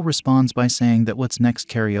 The girl responds by saying that what's next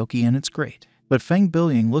karaoke and it's great. But Feng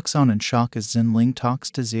Bilying looks on in shock as Xin Ling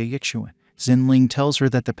talks to Xie Yixuan. Xin Ling tells her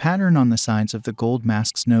that the pattern on the sides of the gold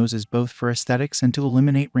mask's nose is both for aesthetics and to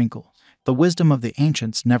eliminate wrinkles. The wisdom of the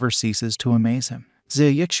ancients never ceases to amaze him.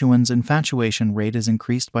 Xie Yixuan's infatuation rate is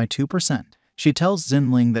increased by 2%. She tells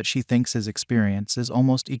Xin Ling that she thinks his experience is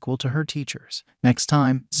almost equal to her teacher's. Next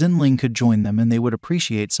time, Xin Ling could join them and they would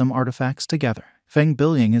appreciate some artifacts together. Feng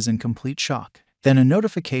Bilying is in complete shock. Then a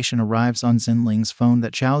notification arrives on Xin Ling's phone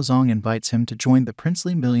that Zhao Zong invites him to join the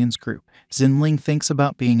Princely Millions group. Xin Ling thinks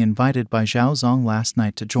about being invited by Zhao Zong last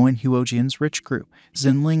night to join Huojian's rich group.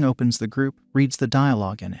 Xin Ling opens the group, reads the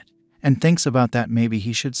dialogue in it, and thinks about that maybe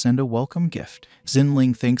he should send a welcome gift. Xin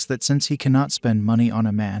Ling thinks that since he cannot spend money on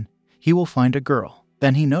a man, he will find a girl.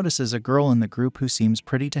 Then he notices a girl in the group who seems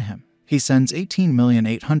pretty to him. He sends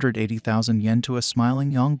 18,880,000 yen to a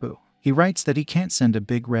smiling Yongbu. He writes that he can't send a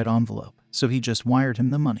big red envelope, so he just wired him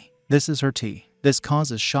the money. This is her tea. This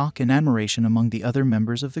causes shock and admiration among the other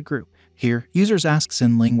members of the group. Here, users ask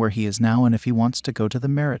Xin Ling where he is now and if he wants to go to the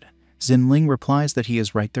Meriden. Xin Ling replies that he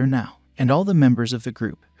is right there now, and all the members of the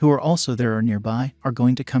group, who are also there or nearby, are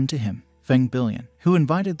going to come to him. Feng Bilying, who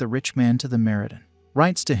invited the rich man to the Meriden,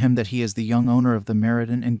 writes to him that he is the young owner of the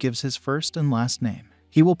Meriden and gives his first and last name.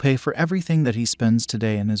 He will pay for everything that he spends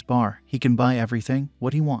today in his bar. He can buy everything,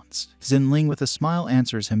 what he wants. Xin Ling with a smile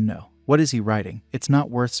answers him no. What is he writing? It's not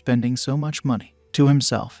worth spending so much money. To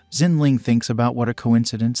himself, Xin Ling thinks about what a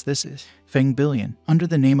coincidence this is. Feng Bilying, under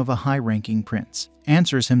the name of a high-ranking prince,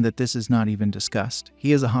 answers him that this is not even discussed.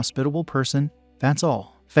 He is a hospitable person, that's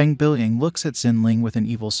all. Feng Bilying looks at Xin Ling with an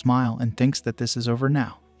evil smile and thinks that this is over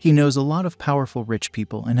now. He knows a lot of powerful rich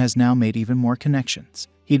people and has now made even more connections.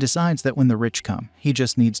 He decides that when the rich come, he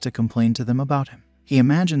just needs to complain to them about him. He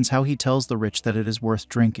imagines how he tells the rich that it is worth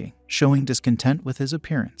drinking, showing discontent with his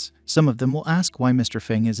appearance. Some of them will ask why Mr.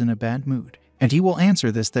 Feng is in a bad mood, and he will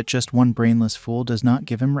answer this that just one brainless fool does not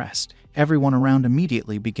give him rest. Everyone around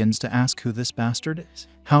immediately begins to ask who this bastard is.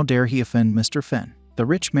 How dare he offend Mr. Feng? The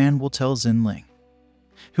rich man will tell Xin Ling,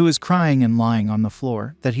 who is crying and lying on the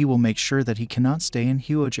floor, that he will make sure that he cannot stay in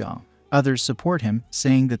Huojiang. Others support him,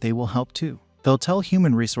 saying that they will help too. They'll tell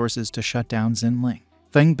human resources to shut down Xin Ling.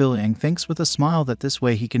 Feng Bilying thinks with a smile that this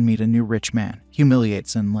way he can meet a new rich man, humiliate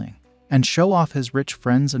Xin Ling, and show off his rich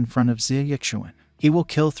friends in front of Xie Yixuan. He will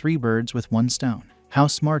kill 3 birds with 1 stone. How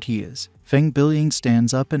smart he is. Feng Bilying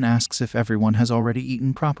stands up and asks if everyone has already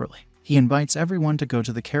eaten properly. He invites everyone to go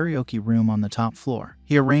to the karaoke room on the top floor.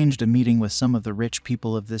 He arranged a meeting with some of the rich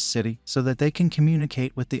people of this city so that they can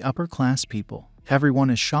communicate with the upper class people. Everyone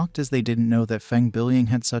is shocked as they didn't know that Feng Bilying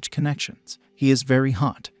had such connections. He is very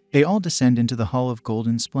hot. They all descend into the Hall of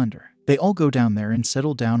Golden Splendor. They all go down there and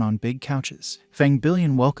settle down on big couches. Feng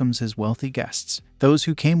Bilying welcomes his wealthy guests. Those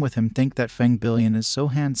who came with him think that Feng Bilying is so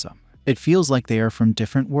handsome. It feels like they are from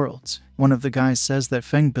different worlds. One of the guys says that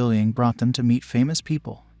Feng Bilying brought them to meet famous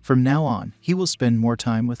people. From now on, he will spend more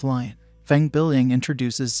time with Lion. Feng Bilying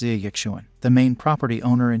introduces Xie Yixuan, the main property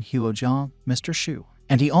owner in Huojiang, Mr. Shu.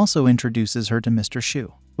 And he also introduces her to Mr.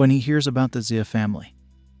 Shu. When he hears about the Xie family,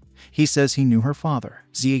 he says he knew her father.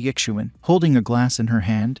 Xie Yixuan, holding a glass in her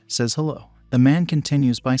hand, says hello. The man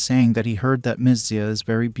continues by saying that he heard that Ms. Xie is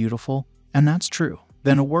very beautiful, and that's true.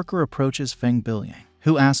 Then a worker approaches Feng Bilying,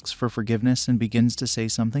 who asks for forgiveness and begins to say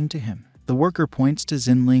something to him. The worker points to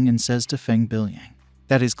Xin Ling and says to Feng Bilying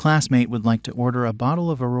that his classmate would like to order a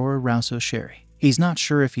bottle of Aurora Rousseau sherry. He's not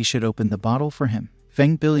sure if he should open the bottle for him.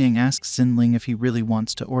 Feng Bilying asks Xin Ling if he really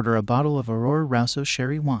wants to order a bottle of Aurora Rousseau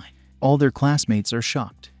sherry wine. All their classmates are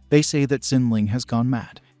shocked. They say that Xin Ling has gone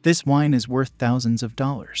mad. This wine is worth thousands of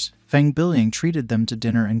dollars. Feng Bilying treated them to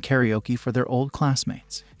dinner and karaoke for their old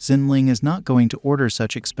classmates. Xin Ling is not going to order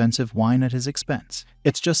such expensive wine at his expense.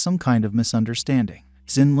 It's just some kind of misunderstanding.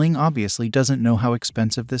 Xin Ling obviously doesn't know how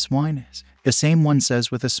expensive this wine is. The same one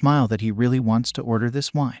says with a smile that he really wants to order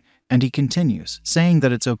this wine. And he continues, saying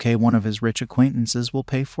that it's okay, one of his rich acquaintances will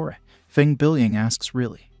pay for it. Feng Bilying asks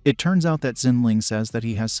really. It turns out that Xinling says that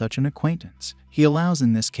he has such an acquaintance. He allows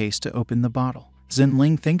in this case to open the bottle.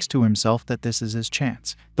 Xinling thinks to himself that this is his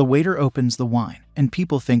chance. The waiter opens the wine, and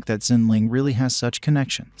people think that Xinling really has such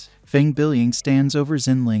connections. Feng Bilying stands over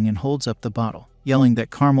Xinling and holds up the bottle, yelling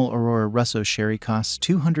that Caramel Aurora Russo Sherry costs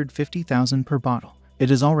 250,000 per bottle.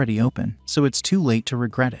 It is already open, so it's too late to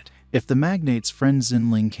regret it. If the magnate's friend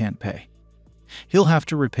Xinling can't pay, he'll have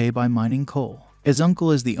to repay by mining coal. His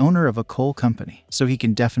uncle is the owner of a coal company, so he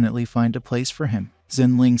can definitely find a place for him.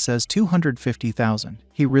 Xinling says 250,000.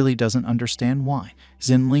 He really doesn't understand why.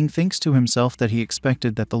 Xinling thinks to himself that he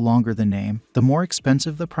expected that the longer the name, the more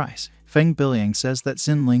expensive the price. Feng Bilying says that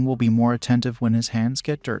Xinling will be more attentive when his hands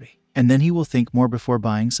get dirty, and then he will think more before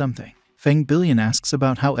buying something. Feng Bilying asks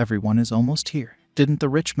about how everyone is almost here. Didn't the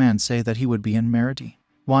rich man say that he would be in Meridian?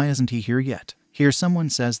 Why isn't he here yet? Here someone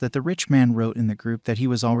says that the rich man wrote in the group that he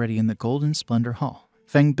was already in the Golden Splendor Hall.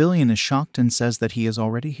 Feng Bilying is shocked and says that he is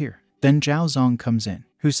already here. Then Zhao Zong comes in,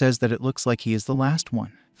 who says that it looks like he is the last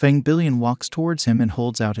one. Feng Bilying walks towards him and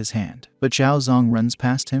holds out his hand, but Zhao Zong runs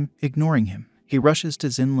past him, ignoring him. He rushes to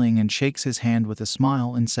Xinling and shakes his hand with a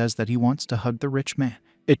smile and says that he wants to hug the rich man.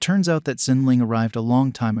 It turns out that Xinling arrived a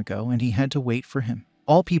long time ago and he had to wait for him.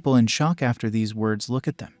 All people in shock after these words look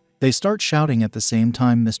at them. They start shouting at the same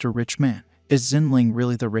time, "Mr. Rich Man." Is Xinling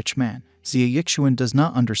really the rich man? Xia Yixuan does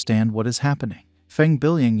not understand what is happening. Feng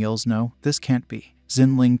Bilying yells, "No, this can't be."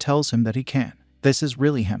 Xinling tells him that he can. This is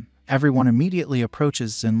really him. Everyone immediately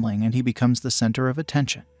approaches Xinling and he becomes the center of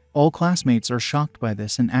attention. All classmates are shocked by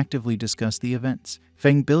this and actively discuss the events.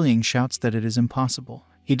 Feng Bilying shouts that it is impossible.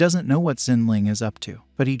 He doesn't know what Xinling is up to,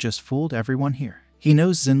 but he just fooled everyone here. He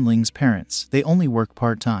knows Xinling's parents. They only work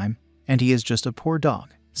part-time, and he is just a poor dog.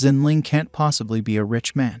 Xinling can't possibly be a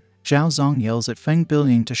rich man. Zhao Zong yells at Feng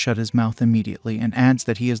Bilying to shut his mouth immediately and adds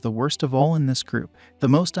that he is the worst of all in this group, the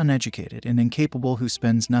most uneducated and incapable who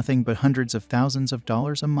spends nothing but hundreds of thousands of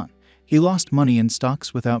dollars a month. He lost money in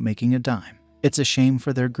stocks without making a dime. It's a shame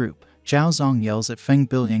for their group. Zhao Zong yells at Feng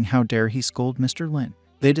Bilying how dare he scold Mr. Lin.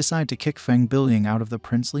 They decide to kick Feng Bilying out of the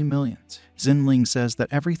princely millions. Xinling says that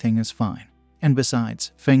everything is fine. And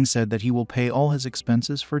besides, Feng said that he will pay all his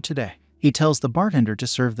expenses for today. He tells the bartender to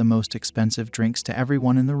serve the most expensive drinks to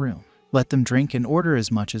everyone in the room. Let them drink and order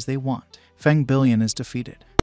as much as they want. Feng Bilying is defeated.